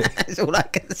 okay. That's all I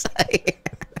can say.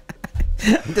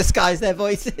 Disguise their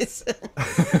voices.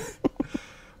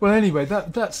 Well, anyway,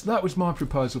 that was my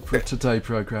proposal for today's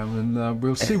programme, and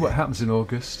we'll see what happens in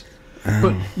August.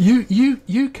 But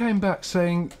you came back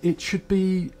saying it should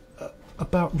be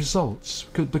about results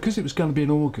because it was going to be in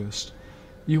August.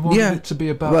 You wanted it to be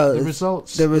about the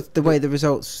results, the way the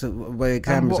results, way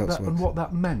exam results work, and what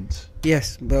that meant.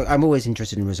 Yes, well, I'm always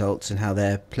interested in results and how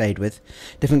they're played with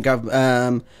different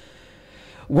government.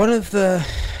 One of the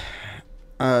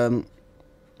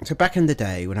so back in the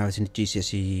day when I was in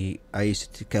GCSE, I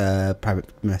used to take a private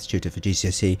maths tutor for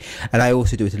GCSE, and I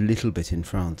also do it a little bit in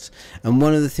France. And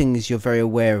one of the things you're very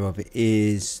aware of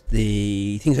is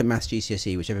the things like maths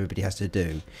GCSE, which everybody has to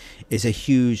do, is a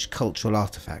huge cultural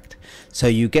artifact. So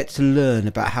you get to learn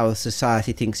about how a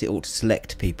society thinks it ought to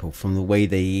select people from the way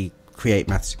they create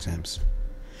maths exams.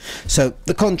 So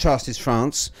the contrast is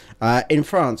France. In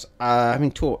France,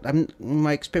 having taught,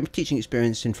 my teaching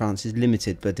experience in France is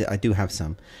limited, but I do have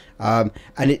some. And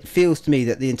it feels to me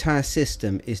that the entire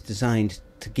system is designed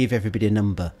to give everybody a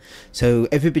number. So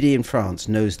everybody in France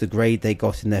knows the grade they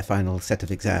got in their final set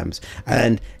of exams.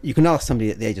 And you can ask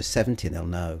somebody at the age of 70 and they'll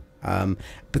know.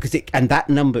 Because that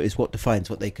number is what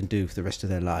defines what they can do for the rest of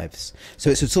their lives.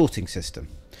 So it's a sorting system.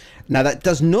 Now, that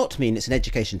does not mean it's an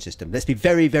education system. Let's be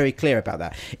very, very clear about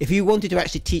that. If you wanted to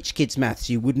actually teach kids maths,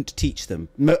 you wouldn't teach them.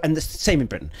 And the same in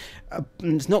Britain.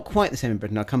 It's not quite the same in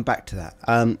Britain. I'll come back to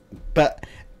that. But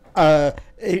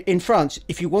in France,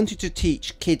 if you wanted to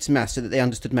teach kids maths so that they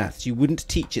understood maths, you wouldn't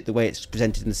teach it the way it's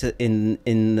presented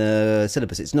in the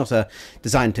syllabus. It's not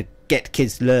designed to get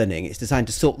kids learning. It's designed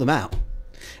to sort them out.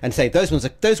 And say those ones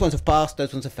have passed,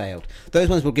 those ones have failed. Those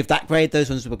ones will give that grade, those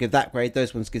ones will give that grade,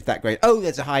 those ones give that grade. Oh,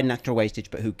 there's a high natural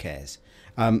wastage, but who cares?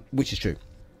 Which is true.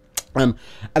 And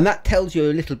that tells you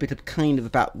a little bit of kind of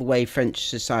about the way French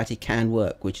society can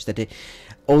work, which is that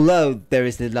although there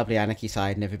is the lovely anarchy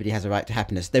side and everybody has a right to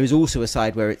happiness, there is also a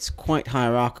side where it's quite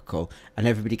hierarchical and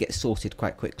everybody gets sorted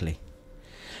quite quickly.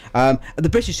 The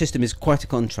British system is quite a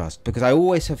contrast, because I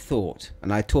always have thought,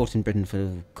 and I taught in Britain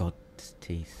for, God's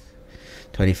teeth,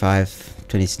 25,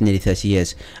 20, nearly 30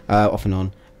 years, off and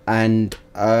on. And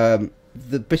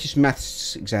the British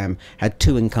maths exam had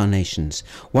two incarnations.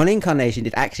 One incarnation,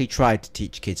 it actually tried to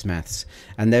teach kids maths,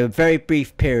 and there were very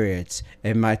brief periods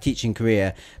in my teaching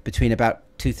career between about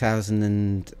 2000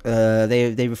 and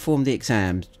they reformed the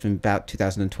exams from about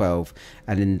 2012,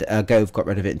 and then Gove got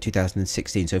rid of it in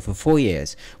 2016. So for 4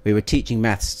 years we were teaching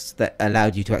maths that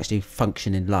allowed you to actually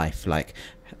function in life, like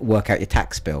work out your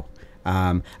tax bill,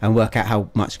 and work out how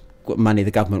much money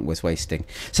the government was wasting.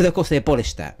 So of course they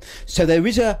abolished that. So there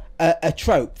is a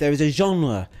trope, there is a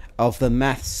genre of the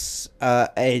maths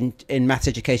in maths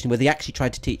education where they actually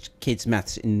tried to teach kids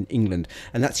maths in England,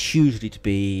 and that's hugely to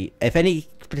be, if any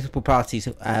political parties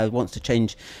wants to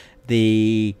change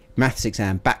the maths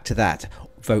exam back to that,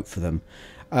 vote for them.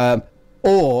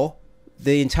 Or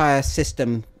the entire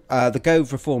system, the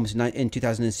Gove reforms in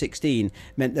 2016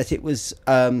 meant that it was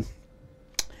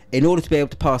in order to be able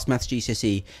to pass maths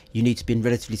GCSE, you need to be in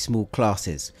relatively small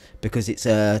classes, because it's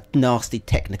a nasty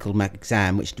technical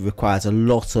exam which requires a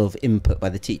lot of input by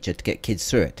the teacher to get kids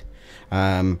through it.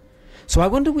 So I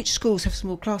wonder which schools have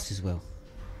small classes, Will.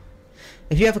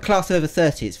 If you have a class of over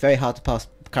 30, it's very hard to pass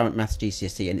current maths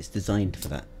GCSE, and it's designed for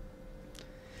that.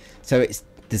 So it's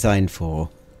designed for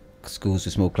schools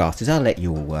with small classes. I'll let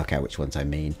you all work out which ones I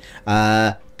mean,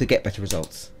 to get better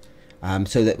results,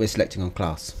 so that we're selecting on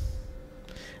class.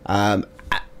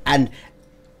 And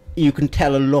you can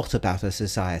tell a lot about a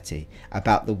society,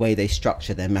 about the way they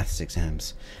structure their maths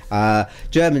exams.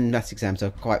 German maths exams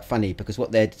are quite funny, because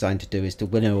what they're designed to do is to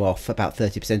winnow off about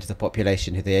 30% of the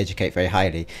population who they educate very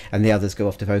highly, and the others go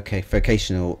off to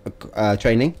vocational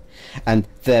training. And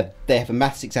they have a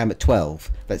maths exam at 12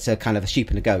 that's a kind of a sheep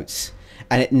and the goats,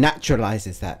 and it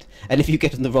naturalises that. And if you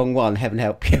get on the wrong one, heaven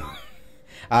help you.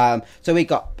 So we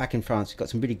got, back in France, we got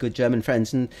some really good German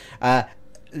friends, and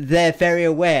they're very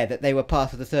aware that they were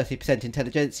part of the 30%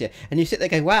 intelligentsia, and you sit there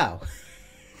going, wow.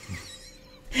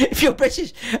 If you're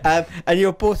British and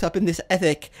you're brought up in this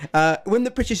ethic, when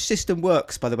the British system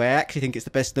works, by the way, I actually think it's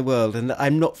the best in the world, and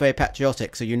I'm not very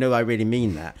patriotic, so you know I really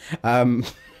mean that.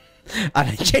 And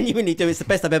I genuinely do. It's the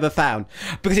best I've ever found,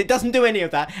 because it doesn't do any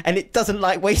of that, and it doesn't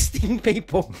like wasting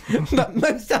people. But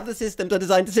most other systems are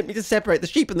designed to simply to separate the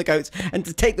sheep and the goats, and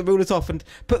to take the rulers off and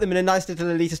put them in a nice little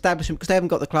elite establishment, because they haven't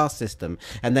got the class system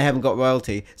and they haven't got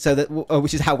royalty, so that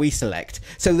which is how we select.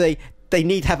 So they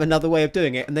need to have another way of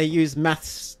doing it, and they use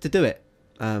maths to do it.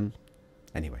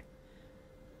 Anyway.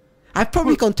 I've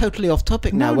probably gone totally off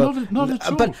topic now. Not at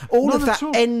all. But all not of that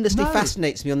endlessly no.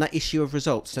 fascinates me on that issue of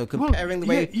results. So comparing the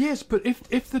way... Yes, but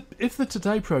if the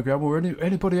Today programme or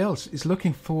anybody else is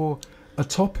looking for a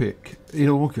topic in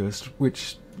August,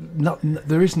 which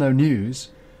there is no news...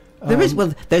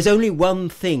 there's only one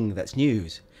thing that's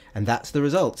news, and that's the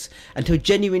results. And to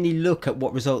genuinely look at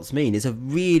what results mean is a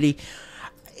really...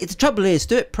 The trouble is,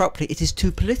 do it properly, it is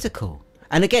too political.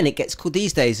 And again, it gets called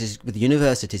these days, with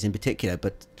universities in particular,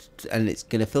 and it's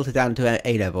going to filter down to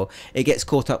A level, it gets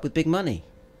caught up with big money.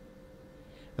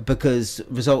 Because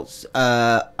results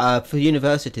are for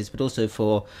universities, but also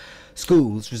for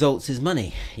schools, results is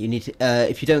money. You need to,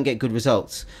 if you don't get good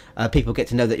results, people get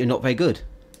to know that you're not very good.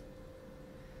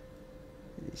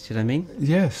 See what I mean?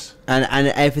 Yes. And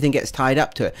everything gets tied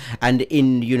up to it. And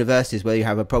in universities where you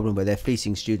have a problem where they're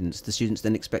fleecing students, the students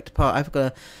then expect to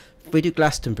part. We do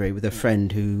Glastonbury with a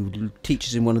friend who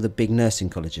teaches in one of the big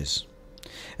nursing colleges,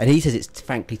 and he says it's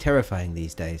frankly terrifying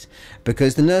these days,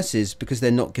 because the nurses, because they're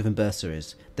not given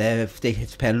bursaries, they have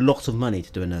to pay a lot of money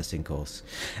to do a nursing course,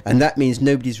 and that means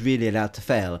nobody's really allowed to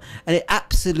fail, and it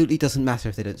absolutely doesn't matter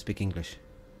if they don't speak English.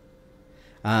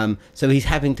 So he's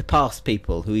having to pass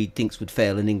people who he thinks would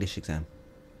fail an English exam,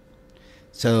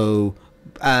 so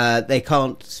they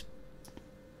can't,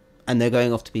 and they're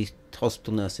going off to be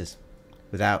hospital nurses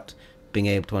without being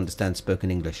able to understand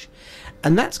spoken English.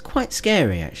 And that's quite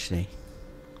scary, actually,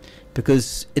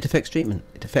 because it affects treatment.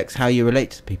 It affects how you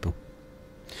relate to people.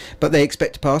 But they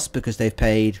expect to pass because they've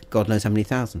paid God knows how many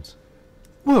thousands.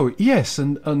 Well, yes,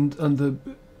 and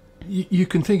you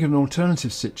can think of an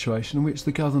alternative situation in which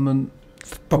the government...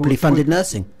 Properly funded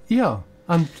nursing. Yeah,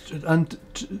 and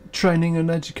training and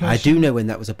education. I do know when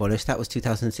that was abolished. That was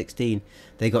 2016.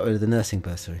 They got rid of the nursing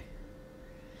bursary.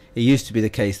 It used to be the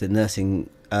case that nursing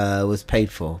was paid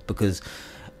for, because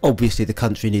obviously the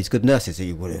country needs good nurses. So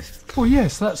you would have. Well,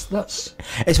 yes, that's.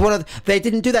 It's one of they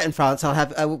didn't do that in France.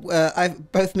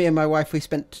 Both me and my wife, we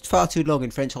spent far too long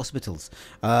in French hospitals.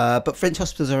 But French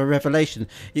hospitals are a revelation,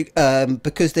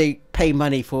 because they pay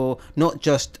money for not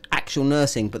just actual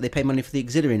nursing, but they pay money for the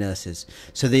auxiliary nurses.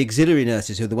 So the auxiliary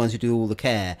nurses, who are the ones who do all the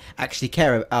care, actually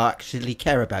care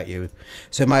about you.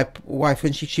 So my wife,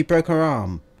 when she broke her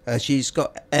arm, She's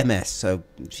got MS, so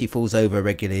she falls over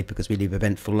regularly because we live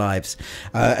eventful lives.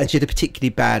 And she had a particularly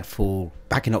bad fall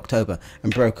back in October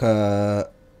and broke her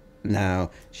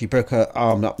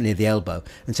arm up near the elbow.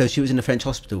 And so she was in a French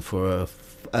hospital for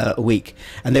a week.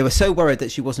 And they were so worried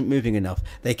that she wasn't moving enough,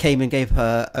 they came and gave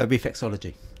her a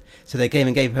reflexology. So they came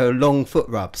and gave her long foot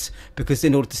rubs because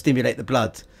in order to stimulate the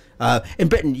blood. In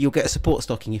Britain, you'll get a support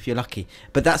stocking if you're lucky,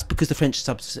 but that's because the French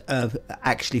subs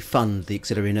actually fund the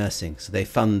auxiliary nursing, so they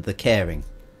fund the caring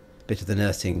bit of the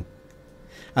nursing,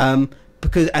 and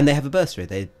they have a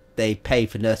bursary. They pay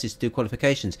for nurses to do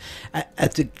qualifications,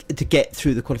 to get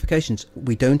through the qualifications.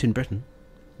 We don't in Britain.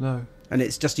 No, and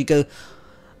it's just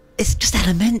it's just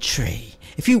elementary.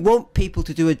 If you want people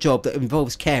to do a job that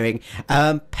involves caring,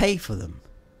 pay for them.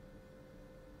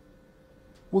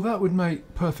 Well, that would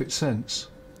make perfect sense.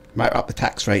 Might up the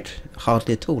tax rate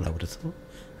hardly at all, I would have thought.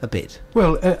 A bit.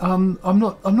 Well, I'm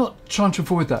not trying to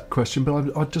avoid that question,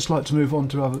 but I'd just like to move on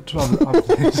to other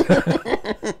things.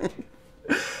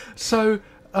 So,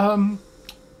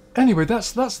 anyway,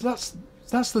 that's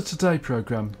the Today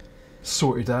programme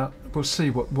sorted out. We'll see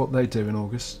what they do in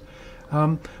August.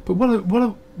 But what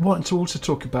I want to also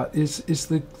talk about is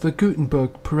the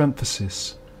Gutenberg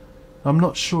parenthesis. I'm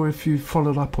not sure if you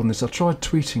followed up on this. I tried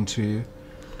tweeting to you.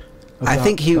 I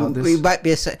think we might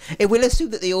be. We'll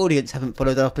assume that the audience haven't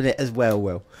followed up on it as well.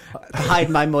 Will hide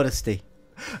my modesty.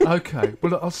 Okay.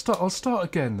 Well, I'll start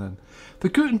again then. The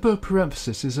Gutenberg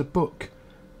parenthesis is a book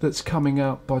that's coming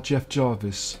out by Jeff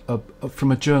Jarvis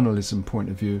from a journalism point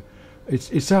of view.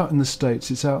 It's out in the States.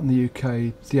 It's out in the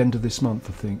UK at the end of this month,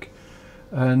 I think,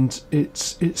 and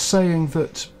it's saying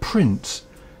that print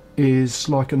is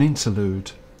like an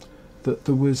interlude. That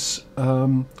there was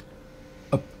and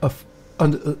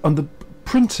the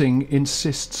printing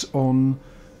insists on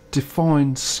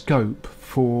defined scope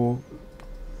for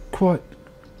quite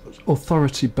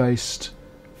authority-based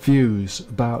views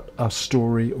about a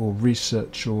story or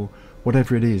research or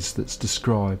whatever it is that's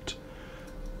described.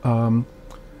 And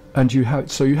you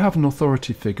have an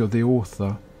authority figure, the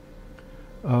author,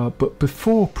 but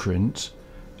before print,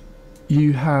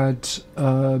 you had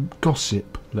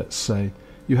gossip. Let's say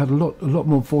you had a lot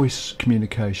more voice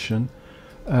communication,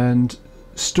 and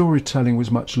storytelling was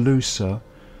much looser.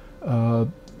 There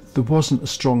wasn't a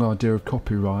strong idea of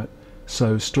copyright,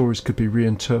 so stories could be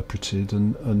reinterpreted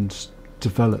and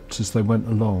developed as they went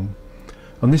along.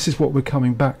 And this is what we're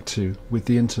coming back to with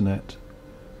the internet.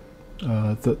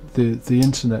 That the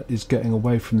internet is getting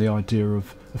away from the idea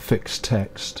of a fixed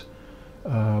text.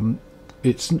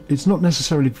 It's not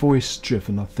necessarily voice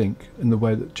driven, I think, in the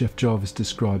way that Jeff Jarvis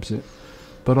describes it,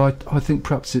 but I think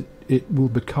perhaps it will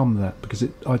become that, because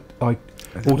I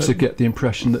also get the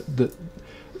impression that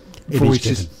voice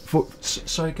is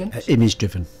sorry again? Image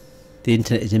driven. The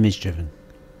internet is image driven.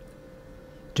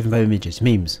 Driven by images,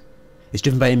 memes. It's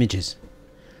driven by images.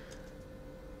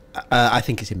 I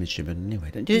think it's image driven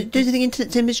anyway. Do you think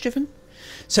internet's image driven?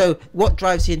 So what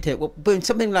drives the internet? Well, boom,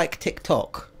 something like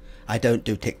TikTok. I don't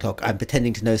do TikTok. I'm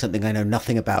pretending to know something I know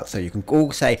nothing about. So you can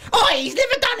all say, "Oh, he's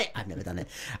never done it." I've never done it.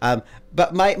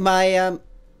 But my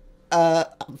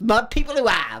people who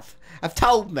have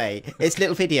told me it's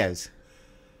little videos.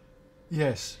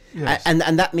 Yes. And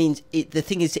that means the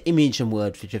thing is image and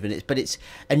word for driven.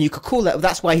 And you could call that.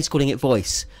 That's why he's calling it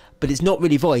voice. But it's not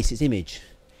really voice. It's image.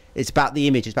 It's about the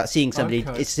image. It's about seeing somebody.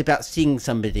 Okay. It's about seeing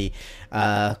somebody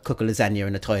cook a lasagna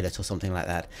in a toilet or something like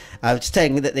that. I was just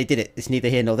saying that they did it. It's neither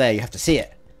here nor there. You have to see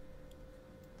it.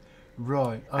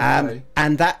 Right. Okay.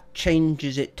 And that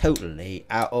changes it totally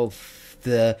out of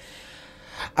the.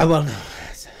 Well, no,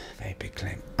 that's a very big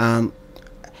claim.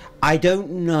 I don't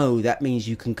know. That means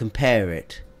you can compare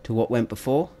it to what went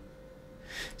before.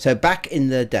 So back in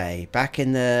the day, back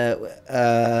when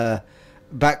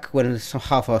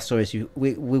half our stories,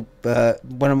 one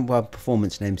of our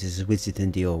performance names is Wizard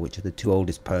and Dior, which are the two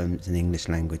oldest poems in the English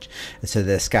language. And so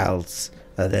they're Scalds,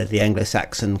 they're the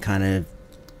Anglo-Saxon kind of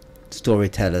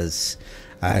storytellers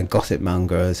and gossip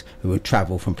mongers who would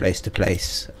travel from place to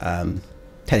place,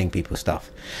 telling people stuff.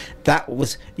 That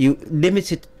was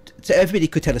limited, so everybody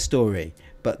could tell a story,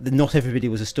 but not everybody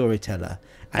was a storyteller,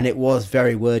 and it was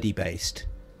very wordy based,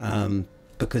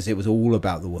 because it was all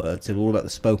about the words, it was all about the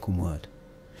spoken word.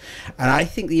 And I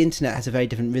think the internet has a very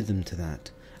different rhythm to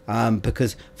that,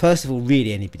 because first of all,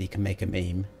 really anybody can make a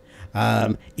meme.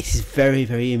 It is very,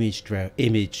 very image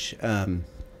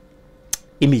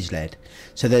led.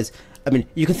 So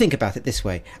you can think about it this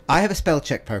way. I have a spell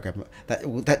check program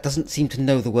that doesn't seem to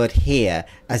know the word hear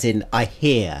as in I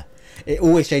hear. It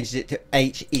always changes it to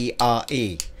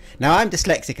HERE. Now I'm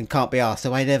dyslexic and can't be asked,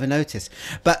 so I never notice.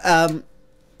 But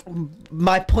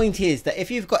my point is that if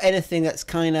you've got anything that's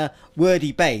kind of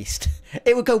wordy based,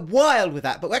 it would go wild with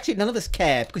that. But actually, none of us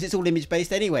care because it's all image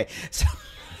based anyway. So,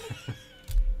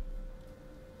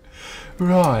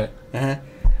 right.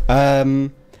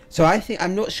 So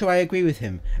I'm not sure I agree with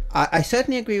him. I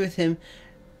certainly agree with him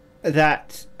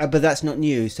that, but that's not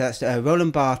new. So that's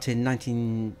Roland Barthes in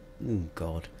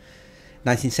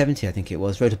 1970, I think it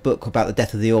was, wrote a book about the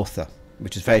death of the author,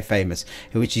 which is very famous,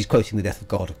 which he's quoting the death of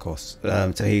God, of course.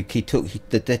 So he took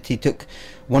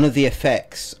one of the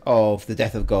effects of the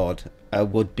death of God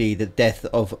would be the death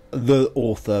of the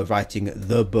author writing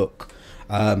the book.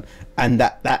 And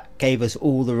that gave us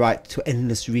all the right to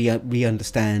endlessly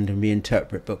re-understand and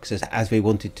reinterpret books as we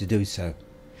wanted to do so,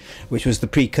 which was the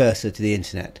precursor to the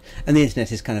internet. And the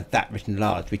internet is kind of that written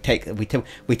large. We take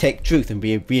truth and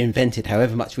we reinvent it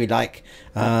however much we like,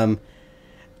 and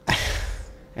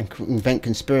invent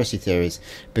conspiracy theories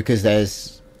because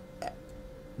there's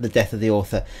the death of the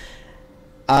author.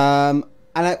 And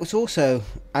it was also,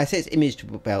 I say it's image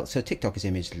built, so TikTok is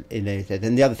image led,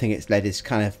 and the other thing it's led is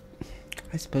kind of,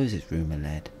 I suppose it's rumour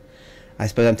led. I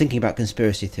suppose I'm thinking about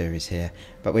conspiracy theories here,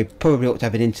 but we probably ought to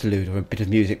have an interlude or a bit of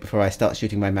music before I start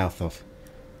shooting my mouth off.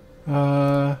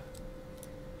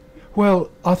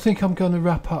 Well, I think I'm going to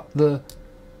wrap up the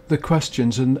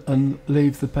questions and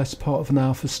leave the best part of an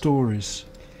hour for stories.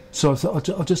 So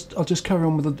I'll just carry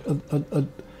on with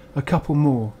a couple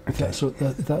more, okay.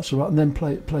 if that's all right, and then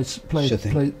play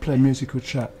a musical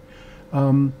chat.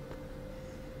 I'll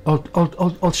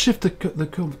shift the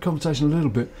conversation a little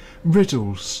bit.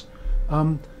 Riddles,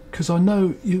 because I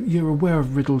know you're aware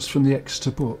of riddles from the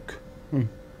Exeter book, and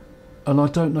I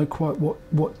don't know quite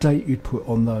what date you'd put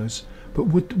on those. But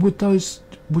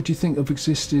would you think have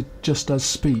existed just as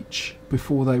speech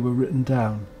before they were written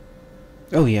down?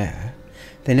 Oh yeah,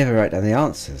 they never write down the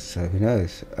answers, so who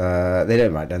knows? They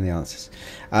don't write down the answers.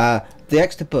 The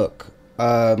Exeter book.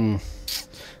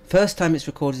 First time it's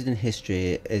recorded in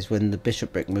history is when the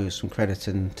bishopric moves from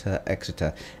Crediton to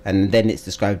Exeter, and then it's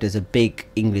described as a big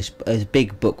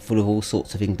book full of all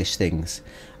sorts of English things.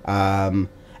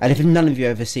 And if none of you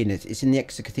have ever seen it, it's in the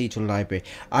Exeter Cathedral Library.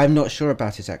 I'm not sure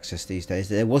about its access these days.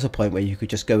 There was a point where you could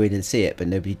just go in and see it, but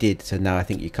nobody did, so now I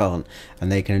think you can't,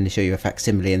 and they can only show you a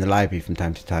facsimile in the library from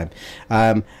time to time.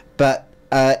 But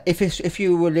if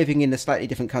you were living in a slightly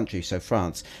different country, so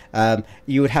France,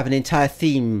 you would have an entire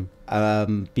theme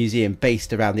museum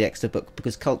based around the Exeter book,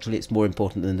 because culturally it's more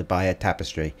important than the Bayeux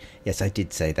Tapestry. Yes, I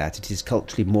did say that. It is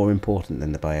culturally more important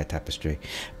than the Bayeux Tapestry,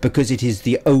 because it is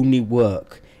the only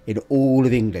work in all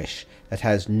of English that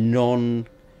has all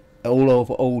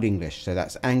over Old English, so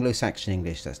that's Anglo-Saxon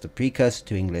English, that's the precursor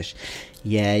to English.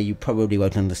 Yeah, you probably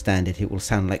won't understand it, it will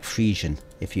sound like Frisian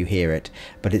if you hear it,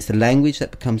 but it's the language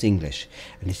that becomes English,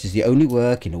 and this is the only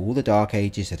work in all the Dark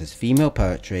Ages that has female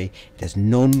poetry, it has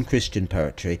non-Christian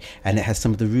poetry, and it has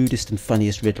some of the rudest and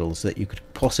funniest riddles that you could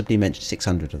possibly mention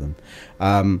 600 of them.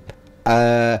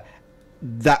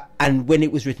 And when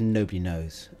it was written, nobody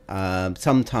knows.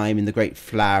 Sometime in the great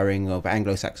flowering of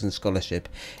Anglo-Saxon scholarship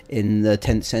in the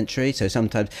 10th century, so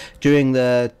sometimes during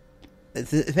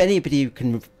if anybody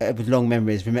can with long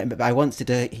memories remember, I once did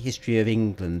a history of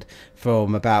England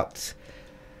from about,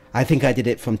 I think I did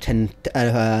it from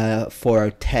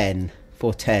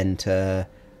 410 to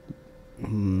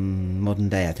modern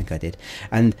day, I think I did.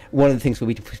 And one of the things where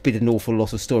we did an awful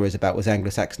lot of stories about was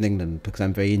Anglo-Saxon England, because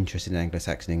I'm very interested in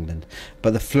Anglo-Saxon England.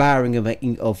 But the flowering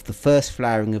of the first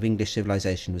flowering of English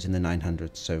civilization was in the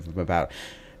 900s, so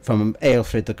from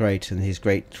Aelfred the Great and his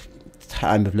great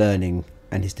time of learning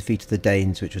and his defeat of the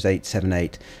Danes, which was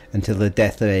 878, until the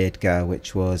death of Eadgar,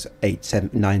 which was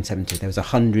 970. There was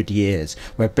 100 years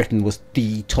where Britain was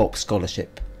the top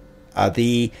scholarship,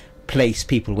 the place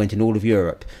people went in all of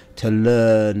Europe to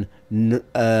learn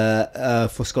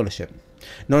for scholarship.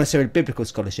 Not necessarily biblical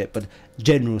scholarship, but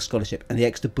general scholarship, and the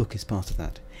Exeter book is part of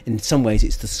that. In some ways,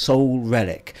 it's the sole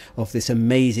relic of this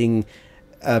amazing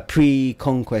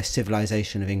pre-conquest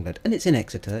civilization of England, and it's in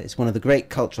Exeter. It's one of the great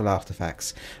cultural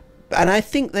artefacts. And I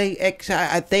think they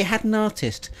had an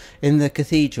artist in the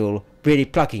cathedral really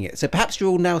plugging it. So perhaps you're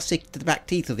all now sick to the back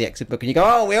teeth of the Exeter book, and you go,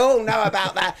 "Oh, we all know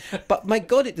about that." But my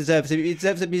God, it deserves you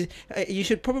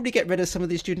should probably get rid of some of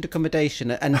the student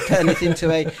accommodation and turn it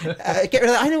into a get rid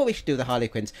of. I know what we should do with the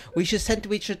Harlequins. We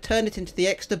should turn it into the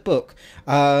Exeter book.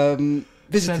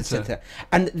 Visitor Centre.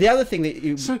 And the other thing that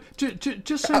you... So,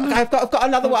 just so... I've got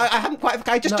another one. I haven't quite...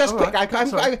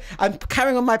 I'm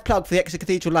carrying on my plug for the Exeter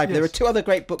Cathedral Library. Yes. There are two other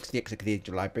great books in the Exeter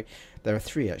Cathedral Library. There are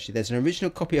three, actually. There's an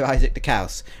original copy of Isaac de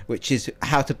Caus, which is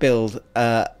how to build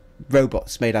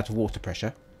robots made out of water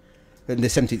pressure. in the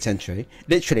 17th century.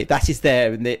 Literally, that is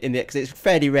there in the. Cause it's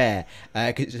fairly rare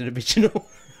because it's an original.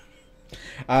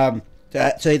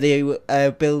 So they were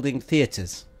building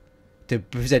theatres to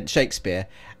present Shakespeare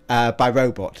by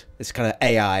robot. It's kind of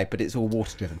AI, but it's all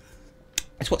water driven.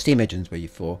 It's what steam engines were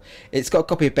used for. It's got a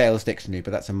copy of Bale's dictionary, but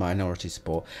that's a minority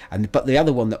sport. But the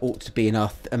other one that ought to be in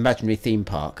our imaginary theme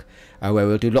park, where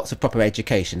we'll do lots of proper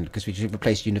education, because we should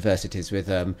replace universities with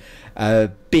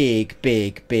big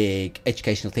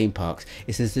educational theme parks.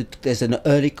 There's an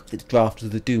early draft of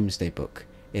the Doomsday Book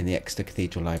in the Exeter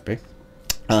Cathedral Library.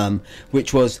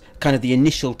 Which was kind of the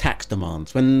initial tax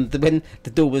demands when the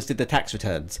Dormers did the tax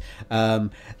returns.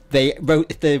 They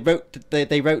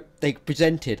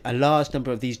presented a large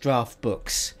number of these draft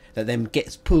books that then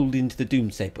gets pulled into the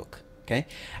Doomsday Book. Okay,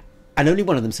 and only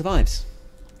one of them survives,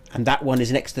 and that one is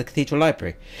an Exeter Cathedral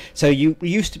Library. So it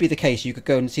used to be the case you could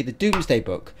go and see the Doomsday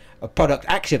Book, a product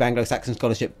actually of Anglo-Saxon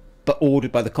scholarship, but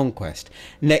ordered by the Conquest,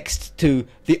 next to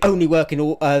the only work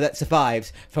that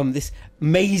survives from this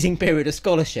amazing period of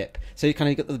scholarship. So you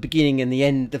kind of got the beginning and the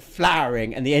end, the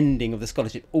flowering and the ending of the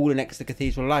scholarship, all in Exeter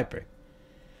Cathedral Library.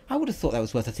 I would have thought that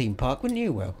was worth a theme park, wouldn't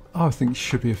you, Will? I think it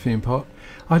should be a theme park.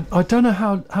 I don't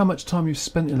know how much time you've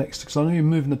spent in Exeter, because I know you're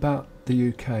moving about the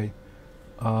UK.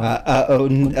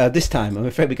 This time, I'm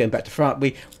afraid we're going back to France.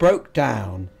 We broke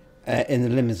down in the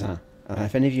Limousin.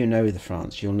 If any of you know the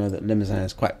France, you'll know that Limousin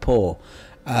is quite poor.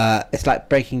 It's like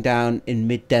breaking down in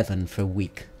mid-Devon for a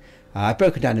week. I've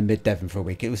broken down in mid-Devon for a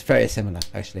week. It was very similar,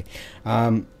 actually.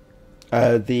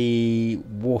 The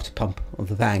water pump of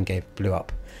the van blew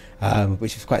up,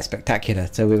 which was quite spectacular.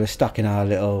 So we were stuck in our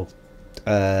little...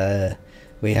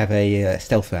 we have a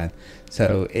stealth van,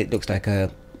 so it looks like a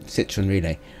Citroen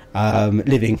Relay.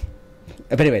 Living...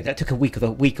 But anyway, that took a week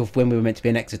of when we were meant to be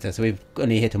in Exeter, so we've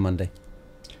only here till Monday.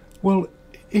 Well,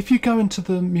 if you go into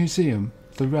the museum,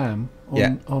 the Ram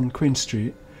on Queen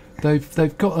Street,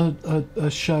 they've got a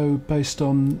show based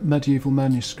on medieval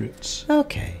manuscripts.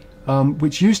 Okay.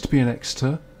 Which used to be in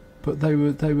Exeter, but they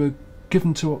were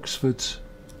given to Oxford,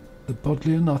 the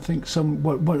Bodleian, I think,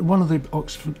 one of the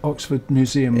Oxford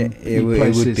Museum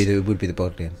places. It would be the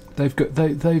Bodleian.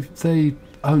 They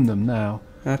own them now.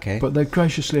 Okay. But they've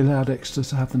graciously allowed Exeter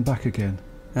to have them back again.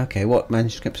 Okay. What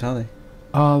manuscripts are they?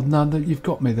 No, you've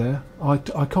got me there. I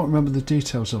can't remember the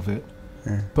details of it,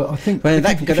 but I think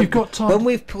if you've got time, when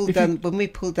we've pulled down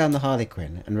the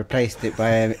Harlequin and replaced it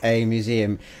by a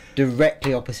museum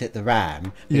directly opposite the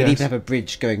Ram, we could even have a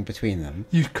bridge going between them.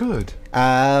 You could.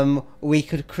 We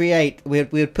could create. We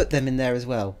would put them in there as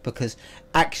well, because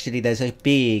actually there's a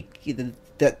big.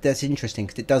 That's interesting,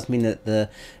 because it does mean that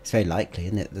it's very likely,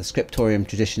 isn't it? The scriptorium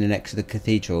tradition in Exeter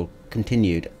Cathedral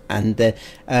continued, and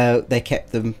they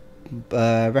kept them.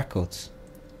 Records.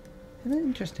 Isn't that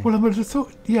interesting? Well, I would have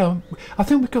thought. Yeah, I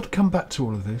think we've got to come back to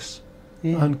all of this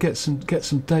and get some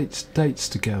dates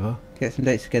together. Get some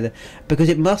dates together, because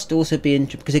it must also be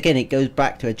because again it goes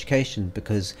back to education,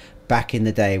 because back in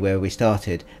the day where we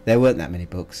started there weren't that many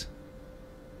books.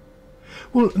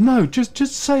 Well, no, just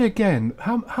say again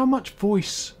how much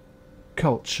voice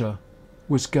culture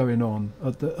was going on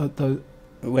at the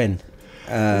when.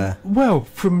 Well,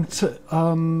 from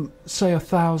say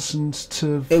 1,000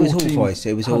 to 1,400. It was all voice.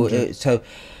 It was all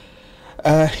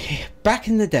back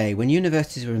in the day when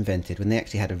universities were invented, when they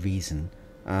actually had a reason.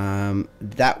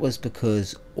 That was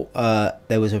because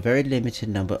there was a very limited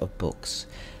number of books.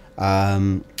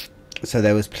 So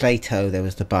there was Plato, there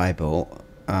was the Bible.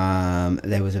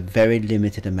 There was a very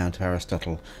limited amount of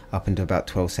Aristotle up until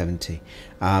about 1270,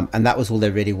 and that was all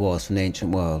there really was from the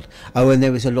ancient world. Oh, and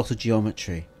there was a lot of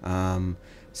geometry.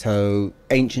 So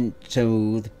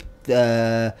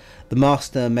the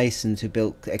master masons who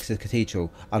built Exeter Cathedral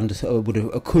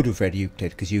could have read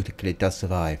Euclid, because Euclid does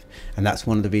survive, and that's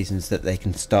one of the reasons that they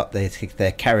can start.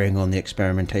 They're carrying on the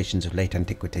experimentations of late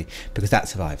antiquity, because that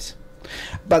survives.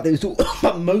 But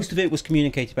most of it was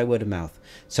communicated by word of mouth.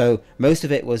 So most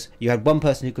of it was you had one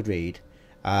person who could read,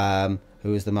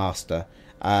 who was the master,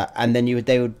 and then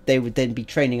they would then be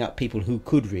training up people who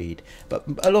could read. But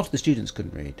a lot of the students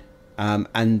couldn't read,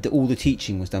 and all the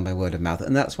teaching was done by word of mouth,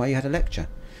 and that's why you had a lecture.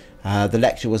 The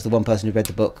lecture was the one person who read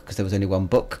the book, because there was only one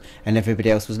book, and everybody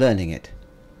else was learning it.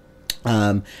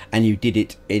 And you did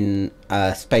it in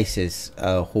spaces,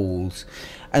 halls.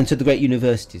 And so the great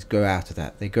universities grow out of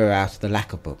that. They grow out of the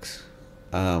lack of books.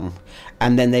 And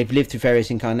then they've lived through various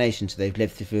incarnations. So they've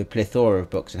lived through a plethora of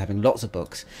books and having lots of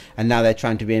books. And now they're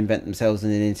trying to reinvent themselves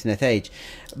in an internet age.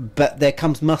 But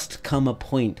must come a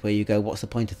point where you go, what's the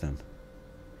point of them?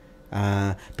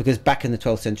 because back in the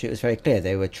 12th century it was very clear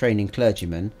they were training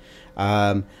clergymen.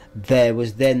 There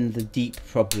was then the deep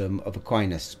problem of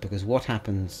Aquinas, because what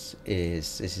happens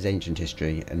is, this is ancient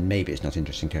history and maybe it's not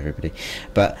interesting to everybody,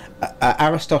 but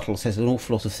Aristotle says an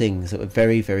awful lot of things that were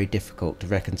very, very difficult to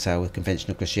reconcile with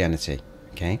conventional Christianity.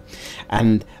 Okay,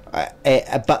 and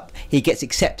but he gets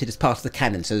accepted as part of the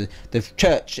canon. So the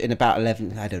church in about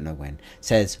 11, I don't know when,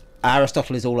 says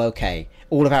Aristotle is all okay.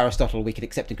 All of Aristotle we can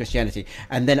accept in Christianity.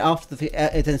 And then after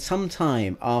then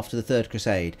sometime after the Third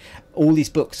Crusade, all these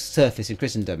books surface in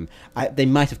Christendom. They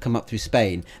might have come up through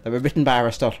Spain, that were written by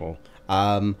Aristotle,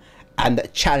 and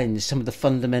that challenged some of the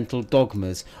fundamental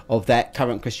dogmas of that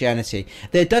current Christianity.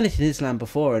 They had done it in Islam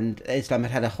before, and Islam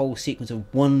had a whole sequence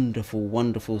of wonderful,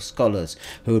 wonderful scholars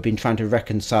who had been trying to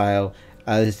reconcile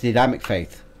the Islamic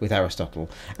faith with Aristotle,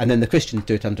 and then the Christians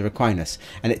do it under Aquinas,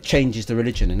 and it changes the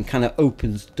religion and kind of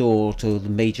opens the door to the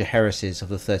major heresies of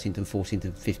the 13th and 14th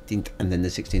and 15th and then the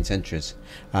 16th centuries.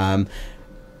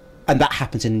 And that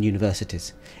happens in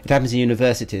universities. It happens in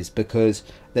universities because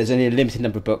there's only a limited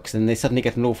number of books, and they suddenly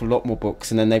get an awful lot more books,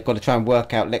 and then they've got to try and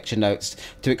work out lecture notes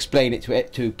to explain it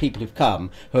to people who've come,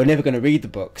 who are never going to read the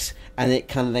books, and it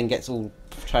kind of then gets all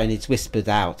it's whispered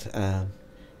out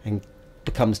and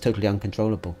becomes totally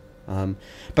uncontrollable.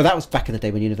 But that was back in the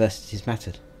day when universities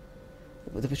mattered.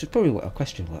 Which was probably what a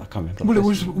question was. I can't remember. Well, it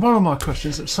was one of my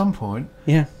questions at some point.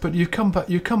 Yeah. But you come back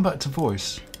to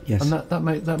voice. Yes. And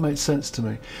that made sense to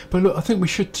me. But look, I think we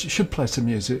should play some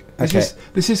music. Okay.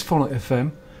 This is Follet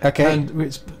FM. Okay. And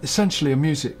it's essentially a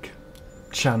music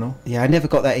channel. Yeah, I never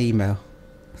got that email.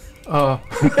 Oh,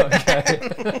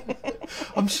 okay.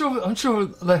 I'm sure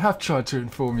they have tried to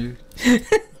inform you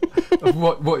of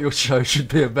what your show should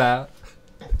be about.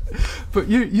 But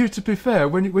you, to be fair,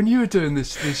 when you were doing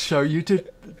this show, you did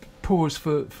pause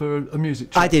for a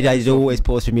music track. I did always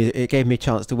pause for music. It gave me a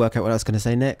chance to work out what I was going to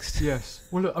say next. Yes.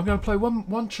 Well, look, I'm going to play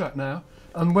one track now,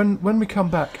 and when we come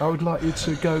back, I would like you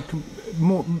to go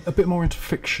a bit more into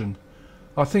fiction.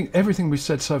 I think everything we've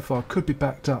said so far could be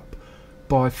backed up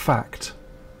by fact,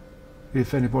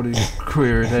 if anybody's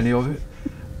queried any of it.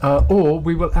 Or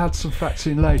we will add some facts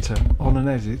in later on an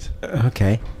edit.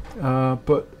 Okay.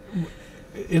 But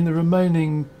in the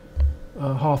remaining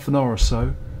half an hour or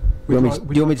so, do you want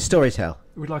me to storytell?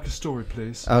 We'd like a story,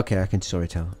 please. Okay, I can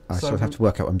storytell. I So sort of have to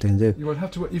work out what I'm going to do.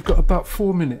 You've got about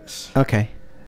 4 minutes. Okay.